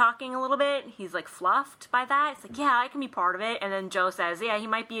peacocking a little bit. He's like fluffed by that. It's like, yeah, I can be part of it. And then Joe says, yeah, he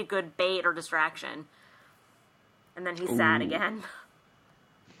might be a good bait or distraction. And then he's sad again.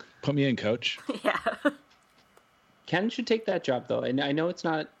 Put me in, coach. Yeah. Ken should take that job, though. And I know it's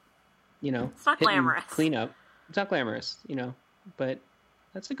not, it's not glamorous. Cleanup. It's not glamorous, but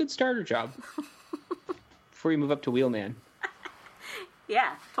that's a good starter job before you move up to wheelman.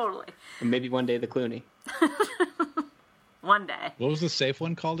 Yeah, totally. And maybe one day the Clooney. One day. What was the safe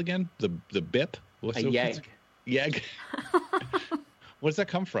one called again? The BIP? A YAG. YAG. What does that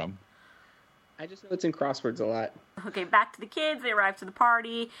come from? I just know it's in crosswords a lot. Okay, back to the kids. They arrive to the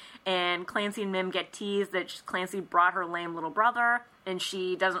party, and Clancy and Mim get teased that Clancy brought her lame little brother, and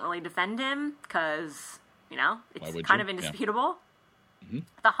she doesn't really defend him because, it's kind of indisputable. Yeah. Mm-hmm.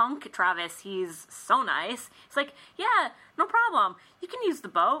 The hunk, Travis, he's so nice. He's like, yeah, no problem. You can use the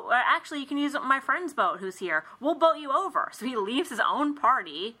boat. Actually, you can use my friend's boat who's here. We'll boat you over. So he leaves his own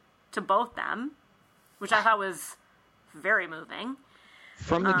party to boat them, which I thought was very moving.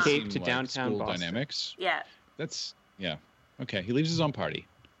 From the Cape to Like downtown school Boston. dynamics. Yeah. Okay, he leaves his own party.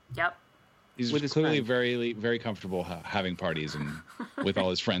 Yep. He's With his clearly friends. very, very comfortable having parties and with all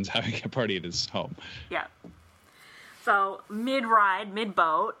his friends having a party at his home. Yeah. So, mid-ride,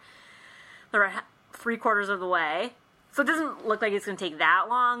 mid-boat, they're at 3/4 of the way. So it doesn't look like it's going to take that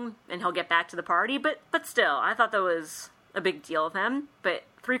long, and he'll get back to the party. But still, I thought that was a big deal of him. But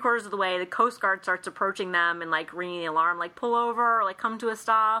 3/4 of the way, the Coast Guard starts approaching them and, like, ringing the alarm, like, pull over, or, like, come to a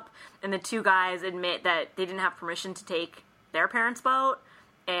stop. And the two guys admit that they didn't have permission to take their parents' boat,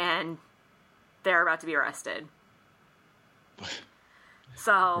 and they're about to be arrested.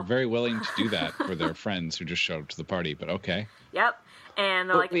 So... They're very willing to do that for their friends who just showed up to the party, but okay. Yep. And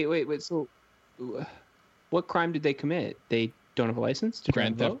they're like... Wait. So, what crime did they commit? They don't have a license to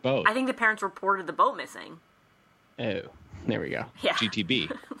Grand drive a Theft Boat. I think the parents reported the boat missing. Oh, there we go. Yeah.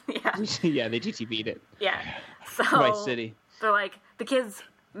 GTB. Yeah. Yeah, they GTB'd it. Yeah. So Vice City. they're like, the kids,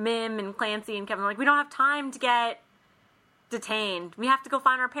 Mim and Clancy and Kevin, are like, we don't have time to get detained. We have to go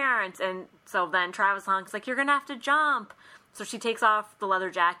find our parents. And so then Travis Hunk's like, you're going to have to jump. So she takes off the leather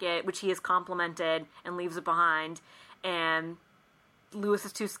jacket, which he has complimented, and leaves it behind. And Lewis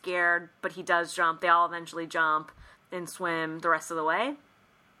is too scared, but he does jump. They all eventually jump and swim the rest of the way.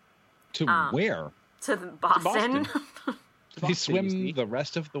 To where? To Boston. They Boston, swim you see. the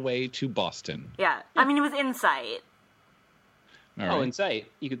rest of the way to Boston. Yeah. I mean, it was in sight. All Oh, right. in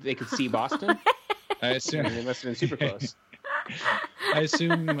sight. They could see Boston. I assume. They must have been super close. I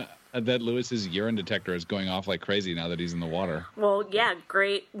assume that Lewis's urine detector is going off like crazy now that he's in the water. Well, yeah,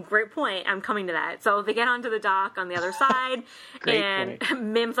 great point. I'm coming to that. So they get onto the dock on the other side, Great and point.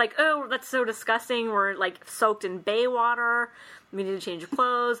 Mim's like, "Oh, that's so disgusting. We're like soaked in bay water. We need to change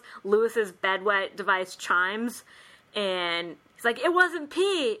clothes." Lewis's bedwet device chimes, and he's like, "It wasn't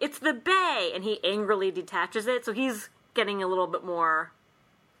pee. It's the bay." And he angrily detaches it. So he's getting a little bit more.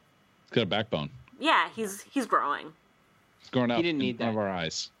 It's got a backbone. Yeah, he's growing. It's growing up He didn't in need front that. of our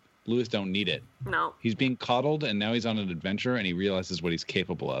eyes. Lewis don't need it. No, He's being coddled, and now he's on an adventure, and he realizes what he's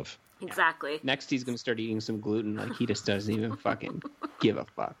capable of. exactly. Next, he's going to start eating some gluten. Like, he just doesn't even fucking give a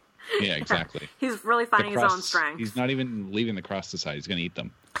fuck. Yeah, exactly. He's really The finding his own crusts, strength. he's not even leaving the crust aside. He's going to eat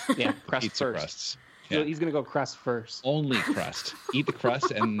them. Yeah, crust Pizza first. crusts. Yeah. He's going to go crust first. Only crust. Eat the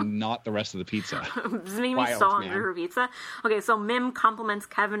crust and not the rest of the pizza. This is making me Wild, so hungry man. for pizza. Okay, so Mim compliments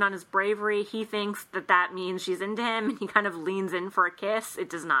Kevin on his bravery. He thinks that means she's into him, and he kind of leans in for a kiss. It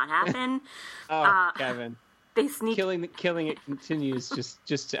does not happen. Oh, Kevin. They sneak. Killing it continues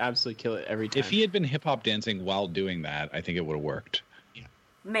just to absolutely kill it every time. If he had been hip hop dancing while doing that, I think it would have worked.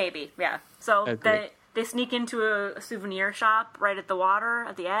 Maybe, yeah. So Agreed. they sneak into a souvenir shop right at the water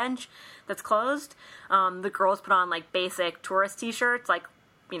at the edge that's closed. The girls put on like basic tourist T-shirts, like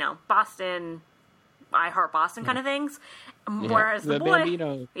Boston, I Heart Boston kind of things. Whereas the boy,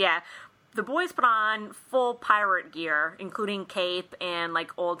 Bambino. yeah, the boys put on full pirate gear, including cape and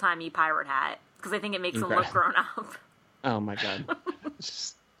like old timey pirate hat, because I think it makes them look grown up. Oh my god.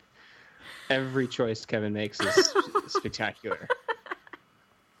 Just every choice Kevin makes is spectacular.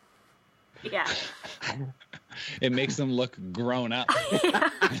 Yeah. It makes them look grown up.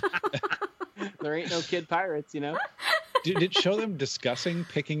 There ain't no kid pirates, Did it show them discussing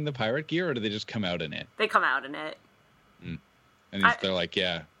picking the pirate gear, or did they just come out in it? They come out in it. And they're like,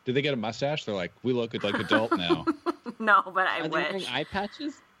 yeah. Did they get a mustache? They're like, we look like adult now. No, but I Are they wearing wish. eye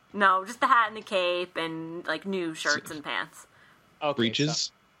patches? No, just the hat and the cape and like new shirts and pants. Okay,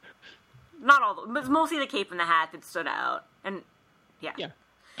 Breeches? Not all, but mostly the cape and the hat that stood out. And yeah, Yeah.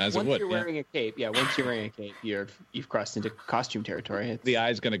 As Once it would. you're Yeah. wearing a cape, you've crossed into costume territory. It The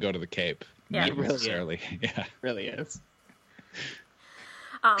eye's going to go to the cape. Yeah. Not It really is. necessarily. Yeah. really is.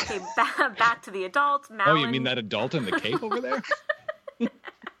 Okay, back to the adults. Oh, Malin, you mean that adult in the cape over there?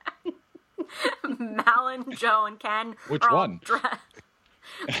 Malin, Joe, and Ken. Which are all one?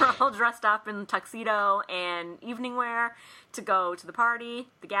 Are all dressed up in tuxedo and evening wear to go to the party,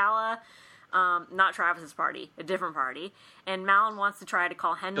 the gala. Not Travis's party, a different party. And Malin wants to try to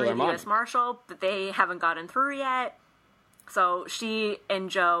call Henry, the Philharmonic. U.S. Marshal, but they haven't gotten through yet. So she and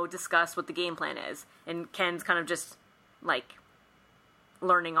Joe discuss what the game plan is. And Ken's kind of just, like,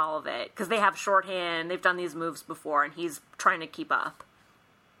 learning all of it. Because they have shorthand, they've done these moves before, and he's trying to keep up.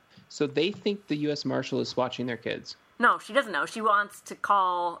 So they think the U.S. Marshal is watching their kids. No, she doesn't know. She wants to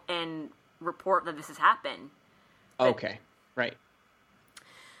call and report that this has happened. Okay, right.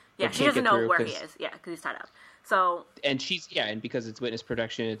 Yeah, But she can't doesn't get know through where 'cause- he is. Yeah, because he's tied up. So, And and because it's witness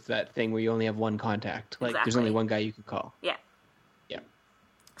protection, it's that thing where you only have one contact. Like, there's Exactly. only one guy you can call. yeah. Yeah.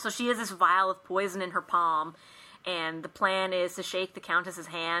 So she has this vial of poison in her palm, and the plan is to shake the Countess's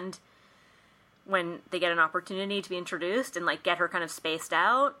hand when they get an opportunity to be introduced and, like, get her kind of spaced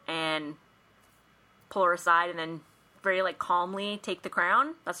out and pull her aside and then very, like, calmly take the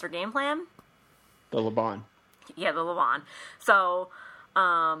crown. That's their game plan. The Laban. Yeah, the Levon. So,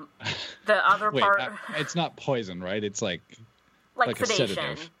 the other Wait, part... it's not poison, right? It's like like a sedation.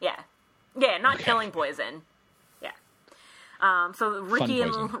 sedative. Yeah, not Okay. killing poison. Yeah. So Ricky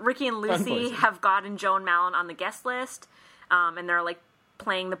poison. and Lucy poison. have gotten Joe and Malin on the guest list, and they're like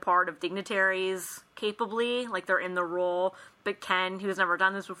playing the part of dignitaries capably, like they're in the role. But Ken, who's never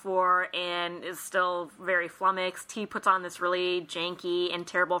done this before and is still very flummoxed, he puts on this really janky and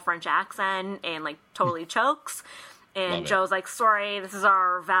terrible French accent and like totally chokes. And Love it. Joe's like, "Sorry, this is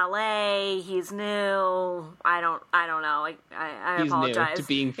our valet. He's new. I don't know. I He's new apologize." to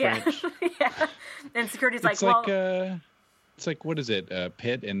being Yeah. French. Yeah. And security's like, it's "Well, like what is it?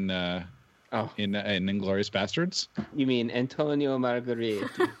 Pitt in Oh, Inglourious Bastards? you mean Antonio Margheriti.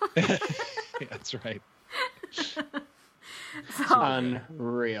 Yeah, that's right. so,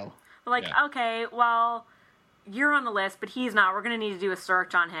 Unreal. like, yeah. okay, well, you're on the list, but he's not. We're going to need to do a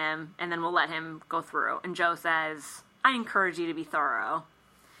search on him, and then we'll let him go through." And Joe says, "I encourage you to be thorough."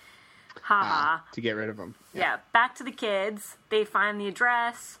 Ha ha. To get rid of him. Yeah, back to the kids. They find the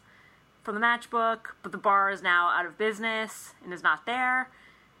address from the matchbook, but the bar is now out of business and is not there.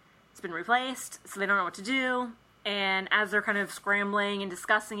 It's been replaced, so they don't know what to do. And as they're kind of scrambling and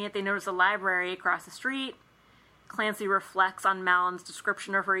discussing it, they notice a library across the street. Clancy reflects on Malon's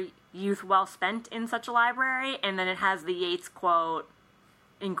description of her youth well spent in such a library, and then it has the Yeats quote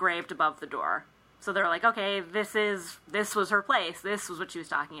engraved above the door. So they're like, okay, this was her place. This was what she was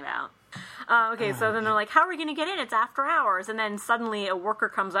talking about. So then they're like, how are we going to get in? It's after hours. And then suddenly a worker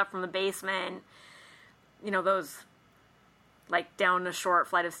comes up from the basement, those, like, down a short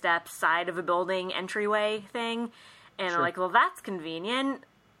flight of steps, side of a building entryway thing. And they're like, well, that's convenient.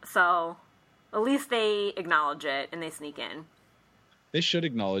 So at least they acknowledge it and they sneak in. They should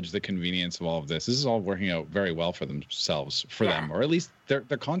acknowledge the convenience of all of this. This is all working out very well for themselves, them, or at least they're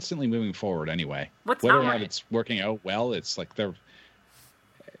constantly moving forward anyway. Whether or not it's working out well, it's like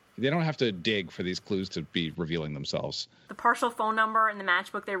they don't have to dig for these clues to be revealing themselves. The partial phone number in the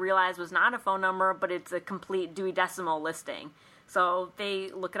matchbook they realized was not a phone number, but it's a complete Dewey Decimal listing. So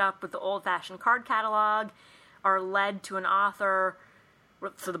they look it up with the old-fashioned card catalog, are led to an author.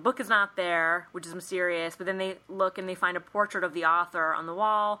 So the book is not there, which is mysterious, but then they look and they find a portrait of the author on the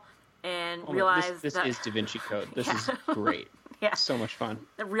wall and realize this is Da Vinci Code. This is great. Yeah. So much fun.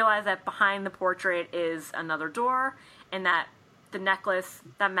 They realize that behind the portrait is another door, and that the necklace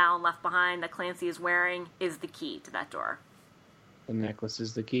that Malin left behind that Clancy is wearing is the key to that door. The necklace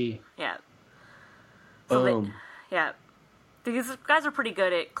is the key. Yeah. So boom. These guys are pretty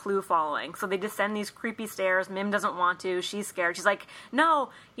good at clue following. So they descend these creepy stairs. Mim doesn't want to. She's scared. She's like, no,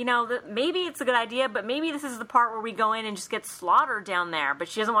 maybe it's a good idea, but maybe this is the part where we go in and just get slaughtered down there. But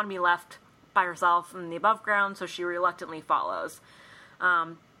she doesn't want to be left by herself in the above ground, so she reluctantly follows.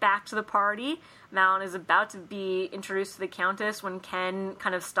 Back to the party. Malin is about to be introduced to the Countess when Ken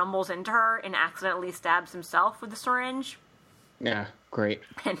kind of stumbles into her and accidentally stabs himself with the syringe. Yeah, great.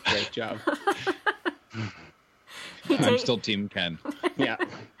 Great job. I'm still Team Ken. Yeah.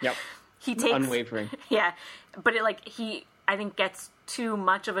 Yep. He takes unwavering. Yeah, but I think gets too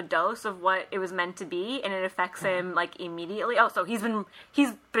much of a dose of what it was meant to be, and it affects him like immediately. Oh, so he's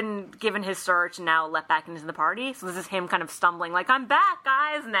been given his search and now let back into the party. So this is him kind of stumbling like, I'm back,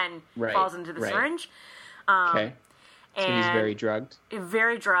 guys, and then falls into the syringe. Okay. So he's very drugged.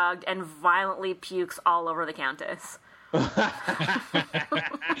 Very drugged and violently pukes all over the Countess.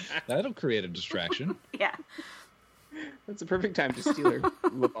 That'll create a distraction. Yeah. That's a perfect time to steal her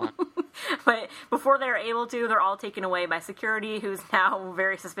Levant. But before they're able to, they're all taken away by security, who's now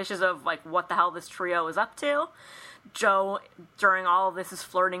very suspicious of, like, what the hell this trio is up to. Joe, during all of this, is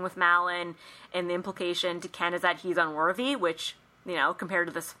flirting with Malin, and the implication to Ken is that he's unworthy, which, compared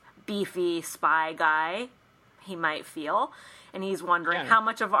to this beefy spy guy, he might feel. And he's wondering how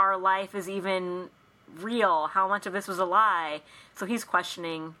much of our life is even real, how much of this was a lie. So he's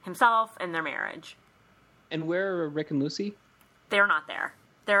questioning himself and their marriage. And where are Rick and Lucy? They're not there.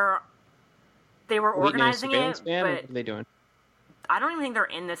 They were organizing it, but what are they doing? I don't even think they're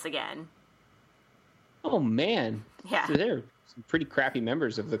in this again. Oh, man. Yeah. So they're some pretty crappy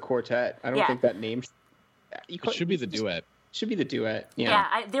members of the quartet. I don't think that name... It should be the duet. Should be the duet,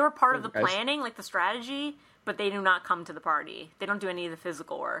 Yeah, they were part of the planning, like the strategy, but they do not come to the party. They don't do any of the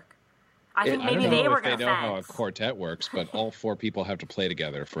physical work. I think maybe they were going to They know how a quartet works, but all 4 people have to play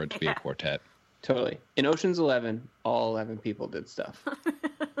together for it to be a quartet. Totally. In Ocean's 11, all 11 people did stuff.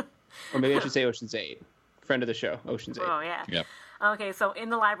 Or maybe I should say Ocean's 8. Friend of the show, Ocean's 8. Oh, yeah. Yep. Okay, so in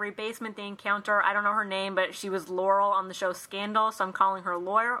the library basement, they encounter, I don't know her name, but she was Laurel on the show Scandal, so I'm calling her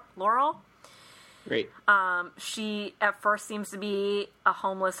Laurel. Great. She, at first, seems to be a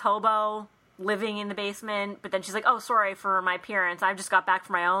homeless hobo living in the basement, but then she's like, oh, sorry for my appearance. I just got back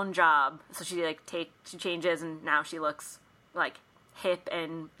from my own job. So she, she changes, and now she looks, like, hip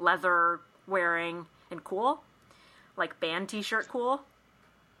and leather wearing and cool. Like, band t-shirt cool.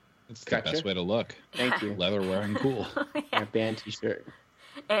 That's the best way to look. Thank you. Leather wearing cool. Yeah, band t-shirt.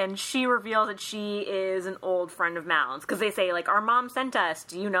 And she reveals that she is an old friend of Malin's. Because they say, like, our mom sent us.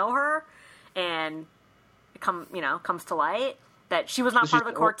 Do you know her? And it comes to light that she was not part of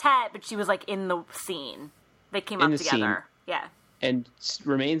the quartet, but she was, like, in the scene. They came up together. Yeah. And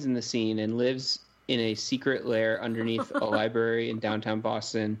remains in the scene and lives in a secret lair underneath a library in downtown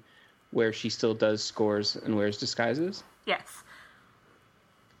Boston where she still does scores and wears disguises. Yes.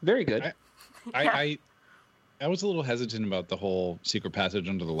 Very good. I was a little hesitant about the whole secret passage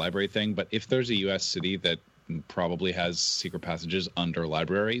under the library thing, but if there's a U.S. city that probably has secret passages under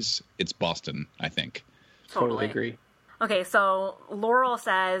libraries, it's Boston, I think. Totally agree. Okay, so Laurel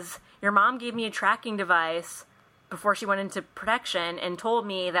says, your mom gave me a tracking device before she went into protection and told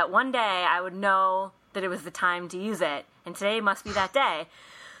me that one day I would know that it was the time to use it, and today must be that day.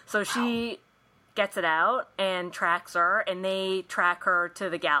 So she gets it out and tracks her, and they track her to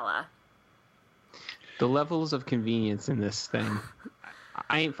the gala. The levels of convenience in this thing.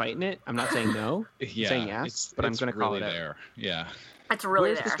 I ain't fighting it. I'm not saying no. Yeah, I'm saying yes, but I'm going to call it there. Yeah. It's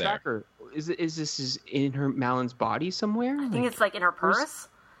really Where's there. the tracker? Is this in her Malon's body somewhere? I think it's like in her purse.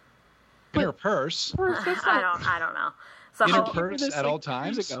 In her purse? I don't know. So In her purse at all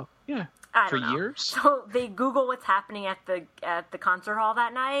times? Years ago. Yeah. I For don't know. years? So they Google what's happening at the concert hall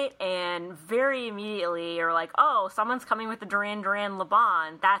that night, and very immediately are like, "Oh, someone's coming with the Duran Duran Le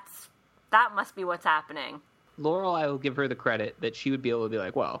Bon. That must be what's happening." Laurel, I will give her the credit that she would be able to be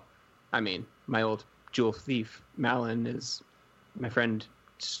like, well, I mean, my old jewel thief Malon is my friend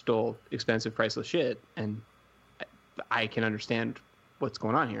stole expensive, priceless shit, and I can understand what's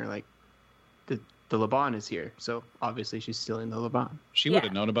going on here. Like, the Le Bon is here, so obviously she's stealing the Le Bon. She would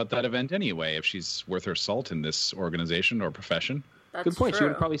have known about that event anyway if she's worth her salt in this organization or profession. That's Good point. She true.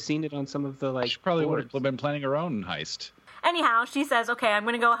 would have probably seen it on some of the, She probably would boards. have been planning her own heist. Anyhow, she says, "Okay, I'm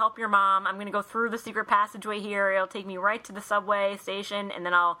going to go help your mom. I'm going to go through the secret passageway here. It'll take me right to the subway station, and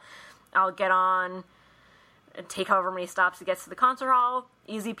then I'll get on and take however many stops it gets to the concert hall.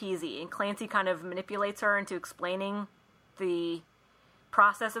 Easy peasy." And Clancy kind of manipulates her into explaining the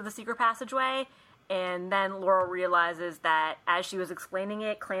process of the secret passageway. And then Laurel realizes that as she was explaining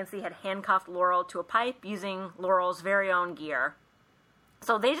it, Clancy had handcuffed Laurel to a pipe using Laurel's very own gear.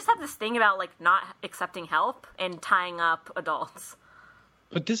 So they just have this thing about, like, not accepting help and tying up adults.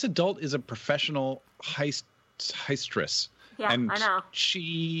 But this adult is a professional heistress. Yeah, and I know.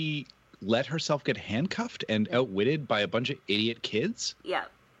 She let herself get handcuffed and outwitted by a bunch of idiot kids? Yeah.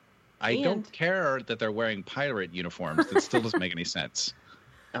 I don't care that they're wearing pirate uniforms. That still doesn't make any sense.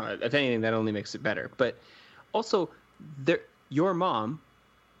 If anything, that only makes it better. But also, your mom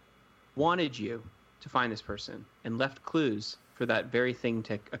wanted you to find this person and left clues for that very thing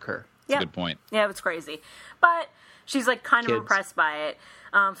to occur. That's a good point. Yeah, it was crazy. But she's, like, kind of Kids. impressed by it.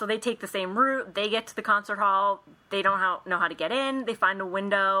 So they take the same route. They get to the concert hall. They don't know how to get in. They find a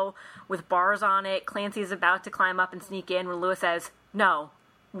window with bars on it. Clancy's about to climb up and sneak in when Lewis says, "No,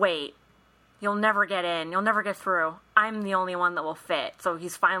 wait. You'll never get in. You'll never get through. I'm the only one that will fit." So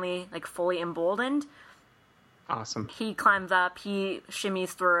he's finally, like, fully emboldened. Awesome. He climbs up. He shimmies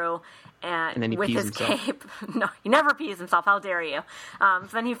through. And then he with pees his himself. cape. No, he never pees himself. How dare you? So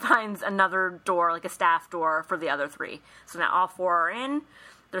then he finds another door, like a staff door, for the other three. So now all four are in.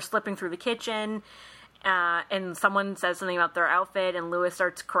 They're slipping through the kitchen. And someone says something about their outfit, and Lewis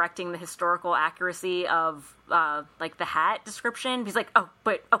starts correcting the historical accuracy of, like, the hat description. He's like, "Oh,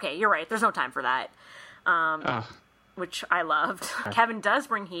 but, okay, you're right. There's no time for that." Which I loved. Kevin does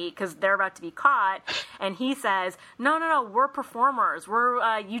bring heat because they're about to be caught, and he says, no, we're performers. We're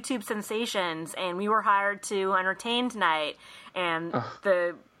YouTube sensations, and we were hired to entertain tonight. And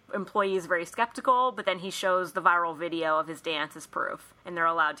the employee is very skeptical, but then he shows the viral video of his dance as proof, and they're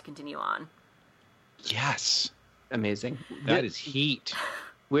allowed to continue on. Yes. Amazing. That is heat.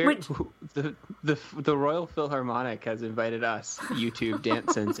 The Royal Philharmonic has invited us, YouTube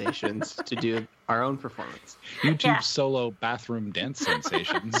dance sensations, to do our own performance. YouTube solo bathroom dance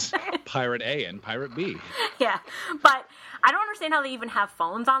sensations. Pirate A and Pirate B. Yeah, but I don't understand how they even have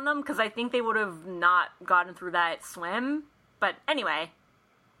phones on them, because I think they would have not gotten through that swim. But anyway,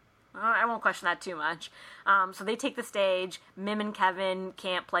 I won't question that too much. So they take the stage. Mim and Kevin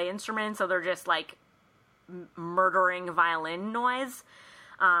can't play instruments, so they're just, like, murdering violin noise.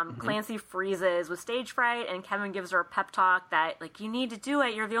 Clancy freezes with stage fright, and Kevin gives her a pep talk that, like, you need to do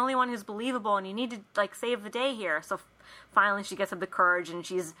it. You're the only one who's believable, and you need to, like, save the day here. So finally she gets up the courage, and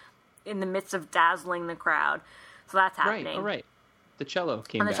she's in the midst of dazzling the crowd. So that's happening. Right, right. The cello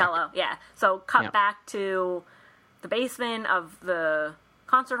came On the back. cello, yeah. So cut back to the basement of the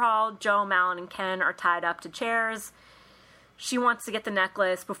concert hall. Joe, Malin, and Ken are tied up to chairs. She wants to get the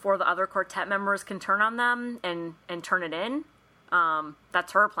necklace before the other quartet members can turn on them and turn it in.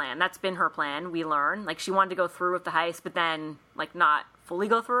 That's her plan. That's been her plan, we learn. Like, she wanted to go through with the heist, but then, like, not fully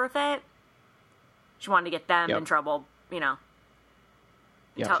go through with it. She wanted to get them in trouble, you know.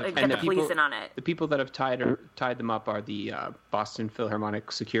 Yeah. Get the police in on it. The people that have tied them up are the Boston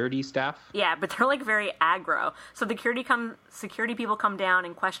Philharmonic security staff. Yeah, but they're, like, very aggro. So the security people come down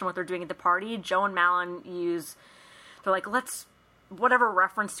and question what they're doing at the party. Joe and Malin they're like, let's, whatever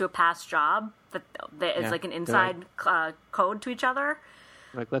reference to a past job that is like an inside code to each other.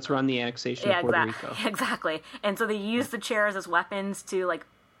 Like, let's run the annexation of Puerto Rico. Exactly. And so they use the chairs as weapons to, like,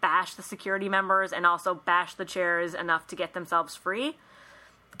 bash the security members and also bash the chairs enough to get themselves free.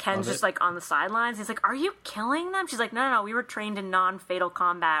 Ken's just, like, on the sidelines. He's like, are you killing them? She's like, no, we were trained in non-fatal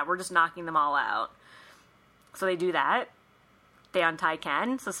combat. We're just knocking them all out. So they do that. They untie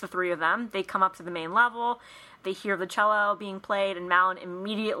Ken. So it's the three of them. They come up to the main level. They hear the cello being played, and Malin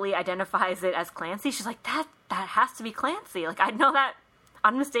immediately identifies it as Clancy. She's like, that has to be Clancy. Like, I'd know that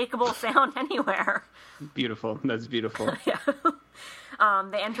unmistakable sound anywhere. Beautiful. That's beautiful. Yeah.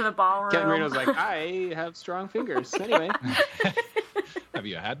 They enter the ballroom. Ken Marino's like, I have strong fingers. Anyway. Have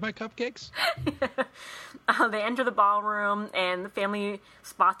you had my cupcakes? They enter the ballroom, and the family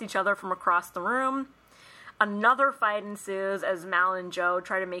spots each other from across the room. Another fight ensues as Mal and Joe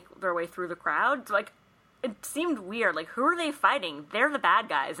try to make their way through the crowd. Like, it seemed weird. Like, who are they fighting? They're the bad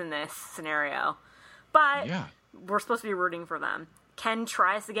guys in this scenario. But we're supposed to be rooting for them. Ken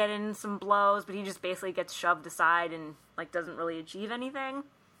tries to get in some blows, but he just basically gets shoved aside and, like, doesn't really achieve anything.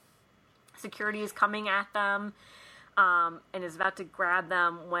 Security is coming at them, and is about to grab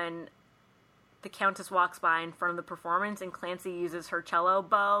them when the Countess walks by in front of the performance, and Clancy uses her cello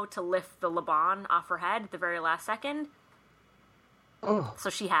bow to lift the Laban off her head at the very last second. Oh. So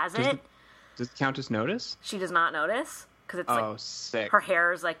she has it. Does the Countess notice? She does not notice, because it's sick. her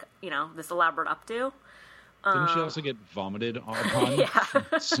hair is like, this elaborate updo. Didn't she also get vomited upon? Yeah.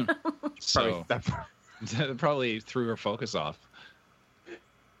 so that probably threw her focus off.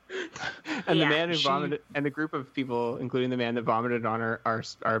 And the man who vomited, and the group of people, including the man that vomited on her,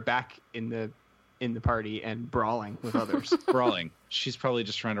 are back in the party and brawling with others. Brawling. She's probably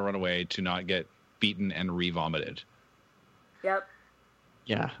just trying to run away to not get beaten and re-vomited. Yep.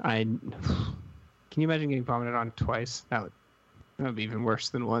 Yeah, can you imagine getting vomited on twice? That would be even worse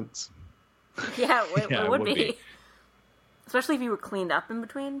than once. Yeah, it would be. Especially if you were cleaned up in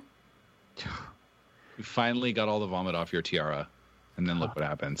between. You finally got all the vomit off your tiara, and then look what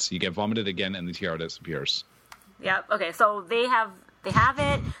happens. You get vomited again, and the tiara disappears. Yep. Okay, so they have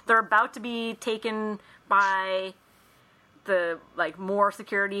it. They're about to be taken by the, like, more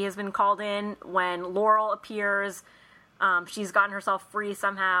security has been called in when Laurel appears. She's gotten herself free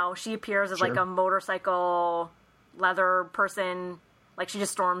somehow. She appears as like a motorcycle leather person. Like, she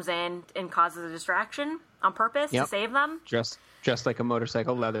just storms in and causes a distraction on purpose to save them. Just like a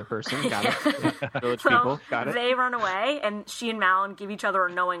motorcycle leather person. Got it. Yeah. Village So people. Got it. they run away, and she and Malin give each other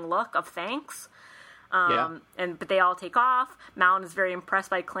a knowing look of thanks. But they all take off. Malin is very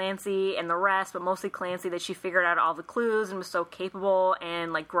impressed by Clancy and the rest, but mostly Clancy, that she figured out all the clues and was so capable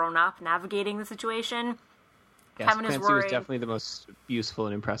and, like, grown up navigating the situation. Yes, Kevin is Clancy worried. was definitely the most useful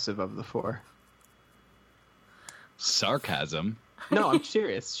and impressive of the four. Sarcasm. No, I'm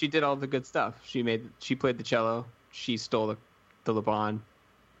serious. She did all the good stuff. She played the cello. She stole the Laban.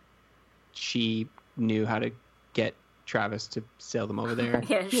 She knew how to get Travis to sail them over there.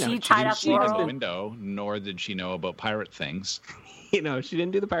 Yeah, she tied up She didn't see Laurel. the window, nor did she know about pirate things. She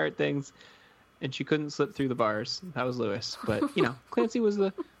didn't do the pirate things, and she couldn't slip through the bars. That was Lewis. But Clancy was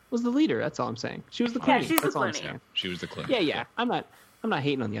the leader. That's all I'm saying. She was the Clooney. she's the That's all I'm Clooney. saying. She was the clue. Yeah. I'm not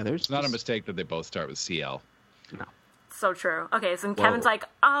hating on the others. It's not a mistake that they both start with CL. No. So true. Okay, so Kevin's like,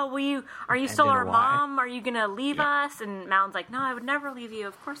 "Oh, are you still our mom? Are you gonna leave us?" And Malin's like, "No, I would never leave you.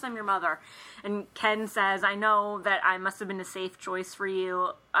 Of course, I'm your mother." And Ken says, "I know that I must have been a safe choice for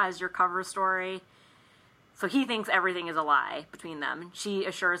you as your cover story." So he thinks everything is a lie between them. She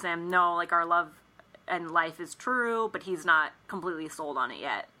assures him, "No, like, our love and life is true," but he's not completely sold on it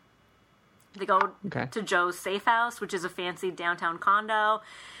yet. They go to Joe's safe house, which is a fancy downtown condo.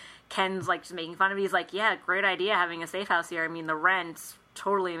 Ken's, like, just making fun of it. He's like, "Yeah, great idea having a safe house here. I mean, the rent's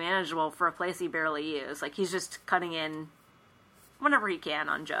totally manageable for a place he barely used." Like, he's just cutting in whenever he can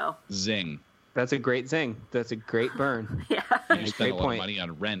on Joe. Zing. That's a great zing. That's a great burn. Yeah. You spent a lot of money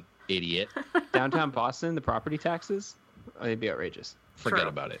on rent, idiot. Downtown Boston, the property taxes, they'd be outrageous. Forget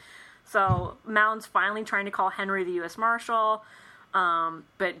about it. So Malin's finally trying to call Henry the U.S. Marshal,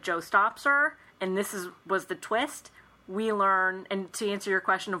 but Joe stops her, and this was the twist. We learn, and to answer your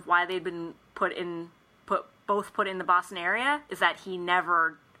question of why they'd been put in the Boston area, is that he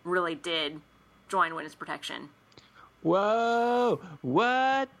never really did join Witness Protection. Whoa!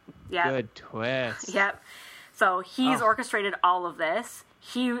 What? Yeah. Good twist. Yep. So he's orchestrated all of this.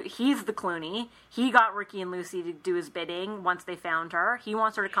 He's the Clooney. He got Ricky and Lucy to do his bidding once they found her. He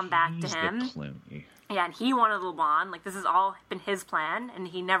wants her to come back to him. The Clooney. Yeah, and he wanted LeBron. Like, this has all been his plan, and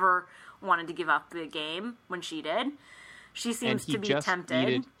he never wanted to give up the game when she did. She seems to be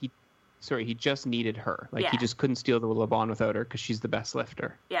tempted. He just needed her. Like, he just couldn't steal the LeBron without her because she's the best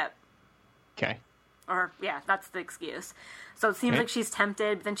lifter. Yep. Okay. Or, yeah, that's the excuse. So it seems like she's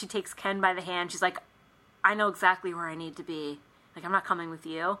tempted, but then she takes Ken by the hand. She's like, "I know exactly where I need to be. Like, I'm not coming with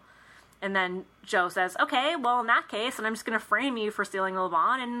you." And then Joe says, "Okay, well, in that case, and I'm just going to frame you for stealing the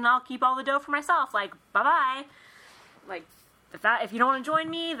LeBron, and I'll keep all the dough for myself. Like, bye-bye. Like, if you don't want to join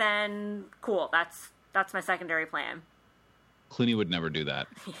me, then cool. That's my secondary plan." Clooney would never do that.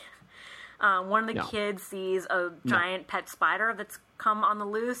 One of the No. kids sees a giant pet spider that's come on the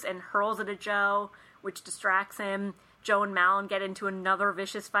loose and hurls it at Joe, which distracts him. Joe and Malin get into another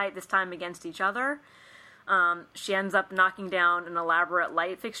vicious fight, this time against each other. She ends up knocking down an elaborate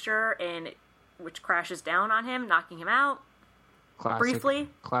light fixture, which crashes down on him, knocking him out. Classic, Briefly.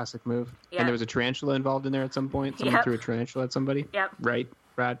 Classic move. Yeah. And there was a tarantula involved in there at some point. Someone Yep. threw a tarantula at somebody. Yep. Right.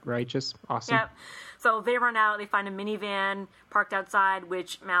 Righteous. Awesome. Yep. So they run out. They find a minivan parked outside,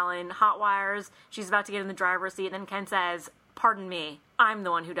 which Malin hotwires. She's about to get in the driver's seat, and then Ken says, "Pardon me, I'm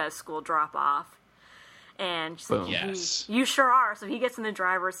the one who does school drop-off." And she's like, Boom. Yes. You sure are. So he gets in the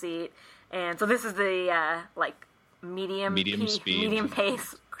driver's seat, and so this is the medium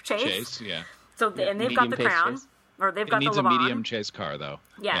pace chase. Chase, yeah. So and they've got the medium pace Crown, chase. or they've It got needs the a Le Bon. medium chase car, though.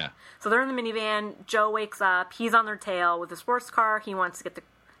 Yeah. So they're in the minivan. Joe wakes up. He's on their tail with a sports car. He wants to get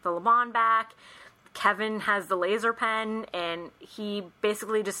the Le Bon back. Kevin has the laser pen, and he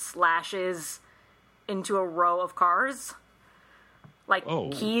basically just slashes into a row of cars.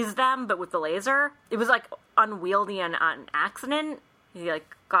 Keys them, but with the laser. It was, unwieldy and on accident. He,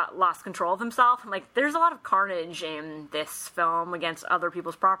 got lost control of himself. I'm like, there's a lot of carnage in this film against other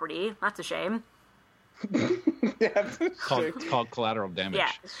people's property. That's a shame. Called collateral damage. Yeah.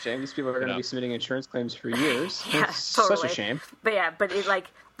 It's a shame. These people are going to Yeah. be submitting insurance claims for years. Yeah, It's totally. such a shame. But yeah,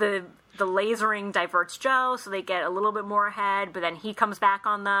 the lasering diverts Joe, so they get a little bit more ahead, but then he comes back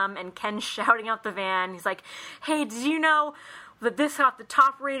on them, and Ken's shouting out the van. He's like, "Hey, did you know that this got the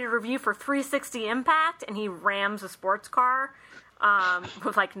top-rated review for 360 Impact?" And he rams a sports car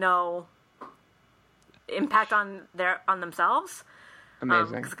with, no impact on themselves.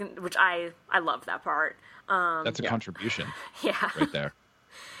 Amazing. Which I love that part. That's a contribution Yeah. right there.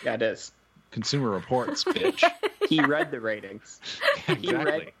 Yeah, it is. Consumer Reports, bitch. He read the ratings.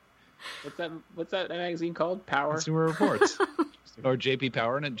 Exactly. What's that magazine called? Power? Consumer Reports. Or JP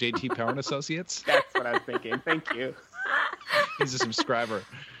Power and JT Power and Associates. That's what I was thinking. Thank you. He's a subscriber.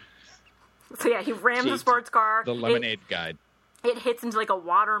 So yeah, he rams the Jeez. sports car. The Lemonade Guide. It hits into a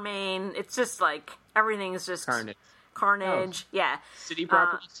water main. It's just everything is just carnage. Yeah. City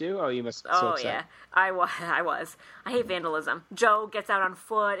property too? Oh, you must be so upset. Yeah. I was. I hate vandalism. Joe gets out on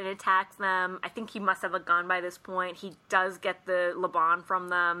foot and attacks them. I think he must have a gun by this point. He does get the Le Bon from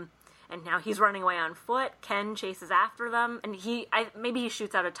them, and now he's running away on foot. Ken chases after them, and maybe he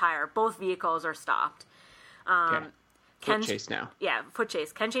shoots out a tire. Both vehicles are stopped. Okay. Foot chase now. Yeah, foot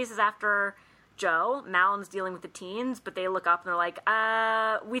chase. Ken chases after Joe. Malin's dealing with the teens, but they look up and they're like,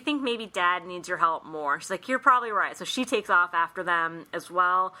 we think maybe Dad needs your help more. She's like, you're probably right. So she takes off after them as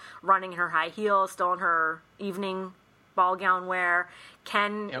well, running in her high heels, still in her evening ball gown wear.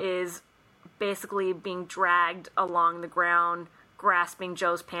 Ken is basically being dragged along the ground, grasping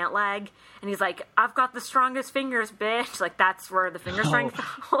Joe's pant leg. And he's like, I've got the strongest fingers, bitch. That's where the finger strength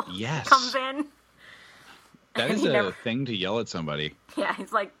yes. comes in. That is a thing to yell at somebody. Yeah,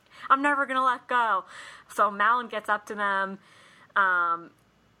 he's like, I'm never going to let go. So Malin gets up to them,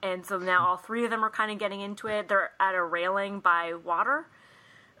 and so now all three of them are kind of getting into it. They're at a railing by water,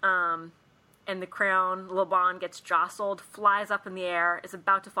 and the Crown, Le Bon, gets jostled, flies up in the air, is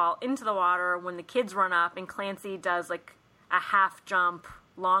about to fall into the water when the kids run up, and Clancy does a half jump,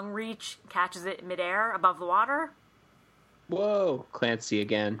 long reach, catches it midair above the water. Whoa, Clancy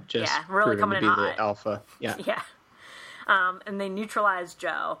again. Just really proving coming to in be hot. the alpha. Yeah. Yeah. And they neutralize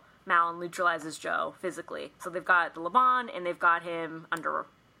Joe. Malin neutralizes Joe physically. So they've got the Le Bon, and they've got him under,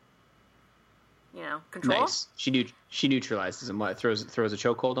 control. Nice. She neutralizes him. What? Throws a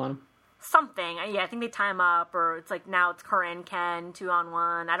chokehold on him? Something. Yeah, I think they tie him up, or it's now it's her and Ken,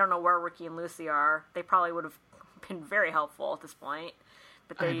 2-on-1. I don't know where Ricky and Lucy are. They probably would have been very helpful at this point.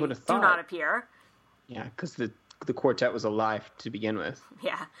 But they would have do thought. not appear. Yeah, because the quartet was alive to begin with.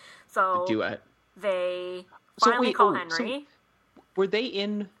 Yeah. So Duet. they finally call Henry. Were they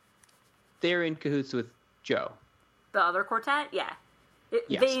they're in cahoots with Joe? The other quartet? Yeah.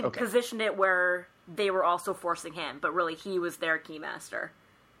 Yes, They okay. positioned it where they were also forcing him, but really he was their keymaster.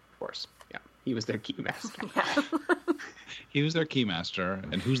 Of course. Yeah. He was their key master. Yeah. He was their keymaster,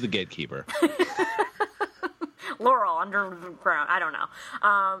 and who's the gatekeeper? Laurel underground. I don't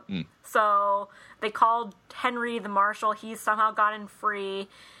know. So they called Henry the marshal. He's somehow gotten free.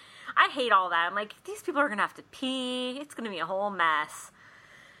 I hate all that. I'm like, these people are going to have to pee. It's going to be a whole mess.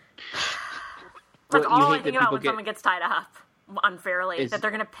 That's Well, you all I hate think that about when people someone gets tied up unfairly, that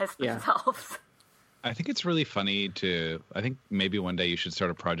they're going to piss Yeah. themselves. I think it's really funny I think maybe one day you should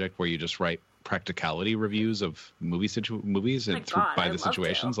start a project where you just write practicality reviews of movies and God, by I'd the love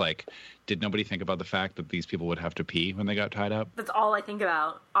situations. to. Like, did nobody think about the fact that these people would have to pee when they got tied up? That's all I think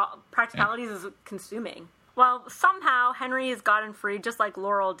about. Practicalities is consuming. Well, somehow Henry has gotten free just like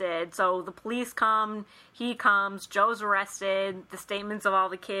Laurel did. So the police come, he comes, Joe's arrested, the statements of all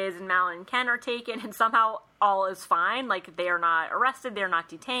the kids and Malin and Ken are taken, and somehow all is fine. Like, they are not arrested, they're not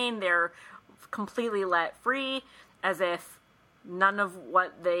detained, they're completely let free, as if none of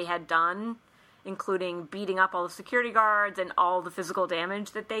what they had done, including beating up all the security guards and all the physical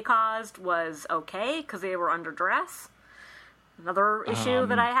damage that they caused, was okay, because they were under duress. Another issue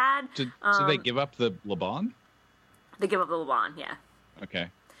that I had. Did they give up the LeBon? They give up the LeBon, yeah. Okay.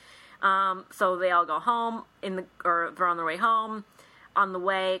 So they all go home, or they're on their way home. On the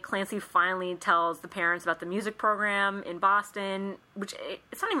way, Clancy finally tells the parents about the music program in Boston, which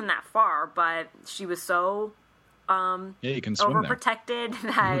it's not even that far, but she was so you can swim there. overprotected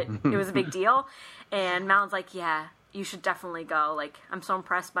that it was a big deal. And Malin's like, yeah, you should definitely go. Like, I'm so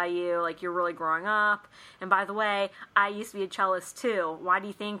impressed by you. Like, you're really growing up. And by the way, I used to be a cellist too. Why do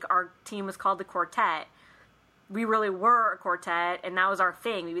you think our team was called the Quartet? We really were a quartet, and that was our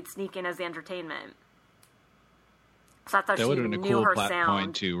thing. We would sneak in as the entertainment. So I thought that she would have been a knew cool her plot sound.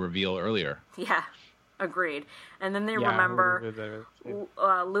 point to reveal earlier. Yeah, agreed. And then they Yeah, remember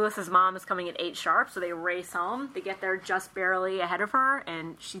Lewis's mom is coming at 8 sharp, so they race home. They get there just barely ahead of her,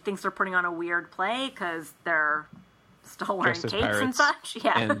 and she thinks they're putting on a weird play because they're still wearing Dressed as capes and pirates such.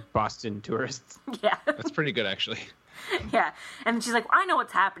 Yeah, and Boston tourists. yeah, That's pretty good, actually. yeah. And she's like, I know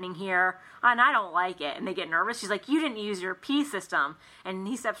what's happening here, and I don't like it. And they get nervous. She's like, you didn't use your P system. And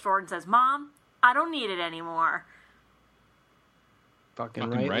he steps forward and says, Mom, I don't need it anymore. Fucking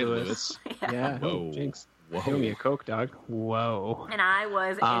Fucking right, Lewis. Lewis. Yeah. Whoa. Jinx. Whoa. Show me a Coke, dog. Whoa. And I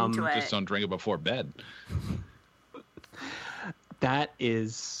was into it. Just don't drink it before bed. That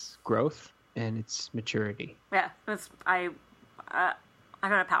is growth and it's maturity. Yeah, I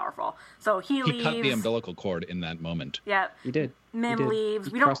found it powerful. So he leaves. He cut the umbilical cord in that moment. Yeah, You did. Mim You did. leaves.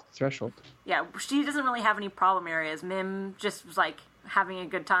 You We don't. crossed the threshold. Yeah, she doesn't really have any problem areas. Mim just was like having a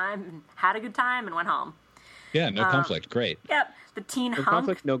good time, and had a good time, and went home. Yeah, no conflict. Great. Yep. The teen No hunk.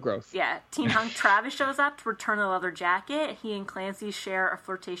 conflict, no growth. Yeah, teen hunk Travis shows up to return the leather jacket. He and Clancy share a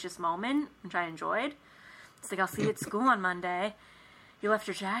flirtatious moment, which I enjoyed. It's like, I'll see you at school on Monday. You left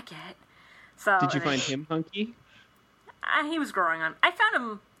your jacket. So Did you find him hunky? He was growing on. I found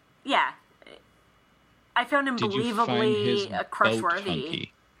him. Yeah. I found him Did you find his believably boat crushworthy.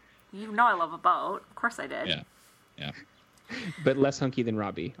 hunky? You know I love a boat. Of course I did. Yeah. Yeah. But less hunky than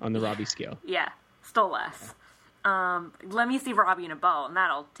Robbie on the Robbie scale. Yeah, still less. Let me see Robbie in a boat, and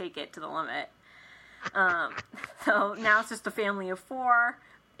that'll take it to the limit. So now it's just a family of 4.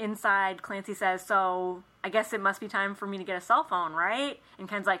 Inside, Clancy says, so I guess it must be time for me to get a cell phone, right? And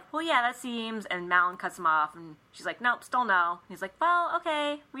Ken's like, well, yeah, that seems. And Malin cuts him off, and she's like, nope, still no. He's like, well,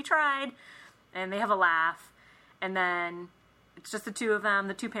 okay, we tried. And they have a laugh. And then it's just the 2 of them,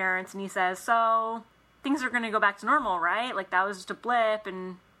 the 2 parents, and he says, so things are going to go back to normal, right? Like, that was just a blip,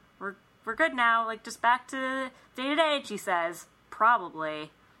 and we're good now, like, just back to day-to-day, and she says,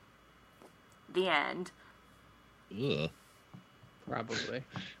 probably. The end. Ugh. Probably.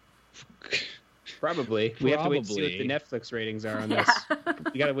 Probably. We have to wait to see what the Netflix ratings are on this.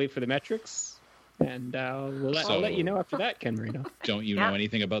 You got to wait for the metrics, and I'll let you know after that, Ken Marino. Don't you know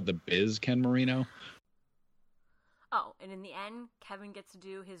anything about the biz, Ken Marino? Oh, and in the end, Kevin gets to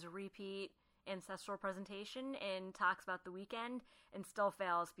do his repeat ancestral presentation and talks about the weekend and still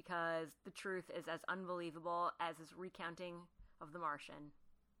fails because the truth is as unbelievable as his recounting of The Martian.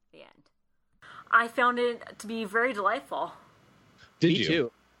 The end. I found it to be very delightful. Did Me you?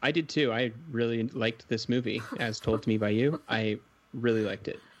 too. I did too. I really liked this movie, as told to me by you. I really liked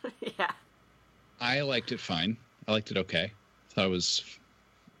it. Yeah. I liked it fine. I liked it okay. Thought it was.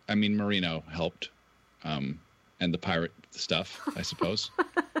 I mean, Marino helped, and the pirate stuff, I suppose.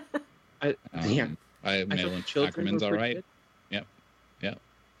 Yeah. Malin children Ackerman's were all right. good. Yep.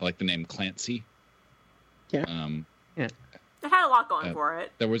 I like the name Clancy. Yeah. It had a lot going for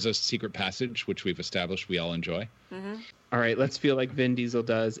it. There was a secret passage, which we've established we all enjoy. Mm-hmm. All right, let's feel like Vin Diesel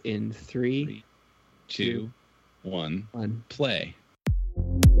does in 3, 2, 1, 1. play.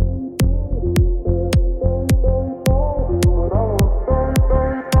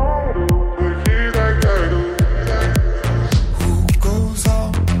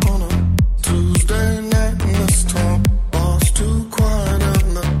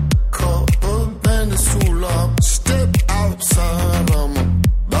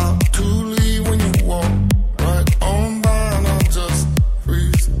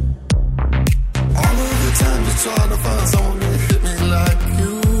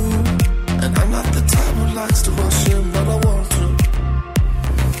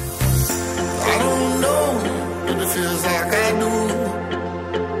 Feels like I do,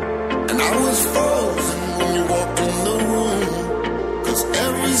 and I was frozen.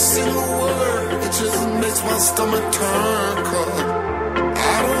 single word, it just makes my stomach turn. 'Cause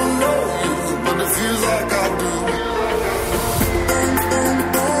I don't know you, but it feels like I do.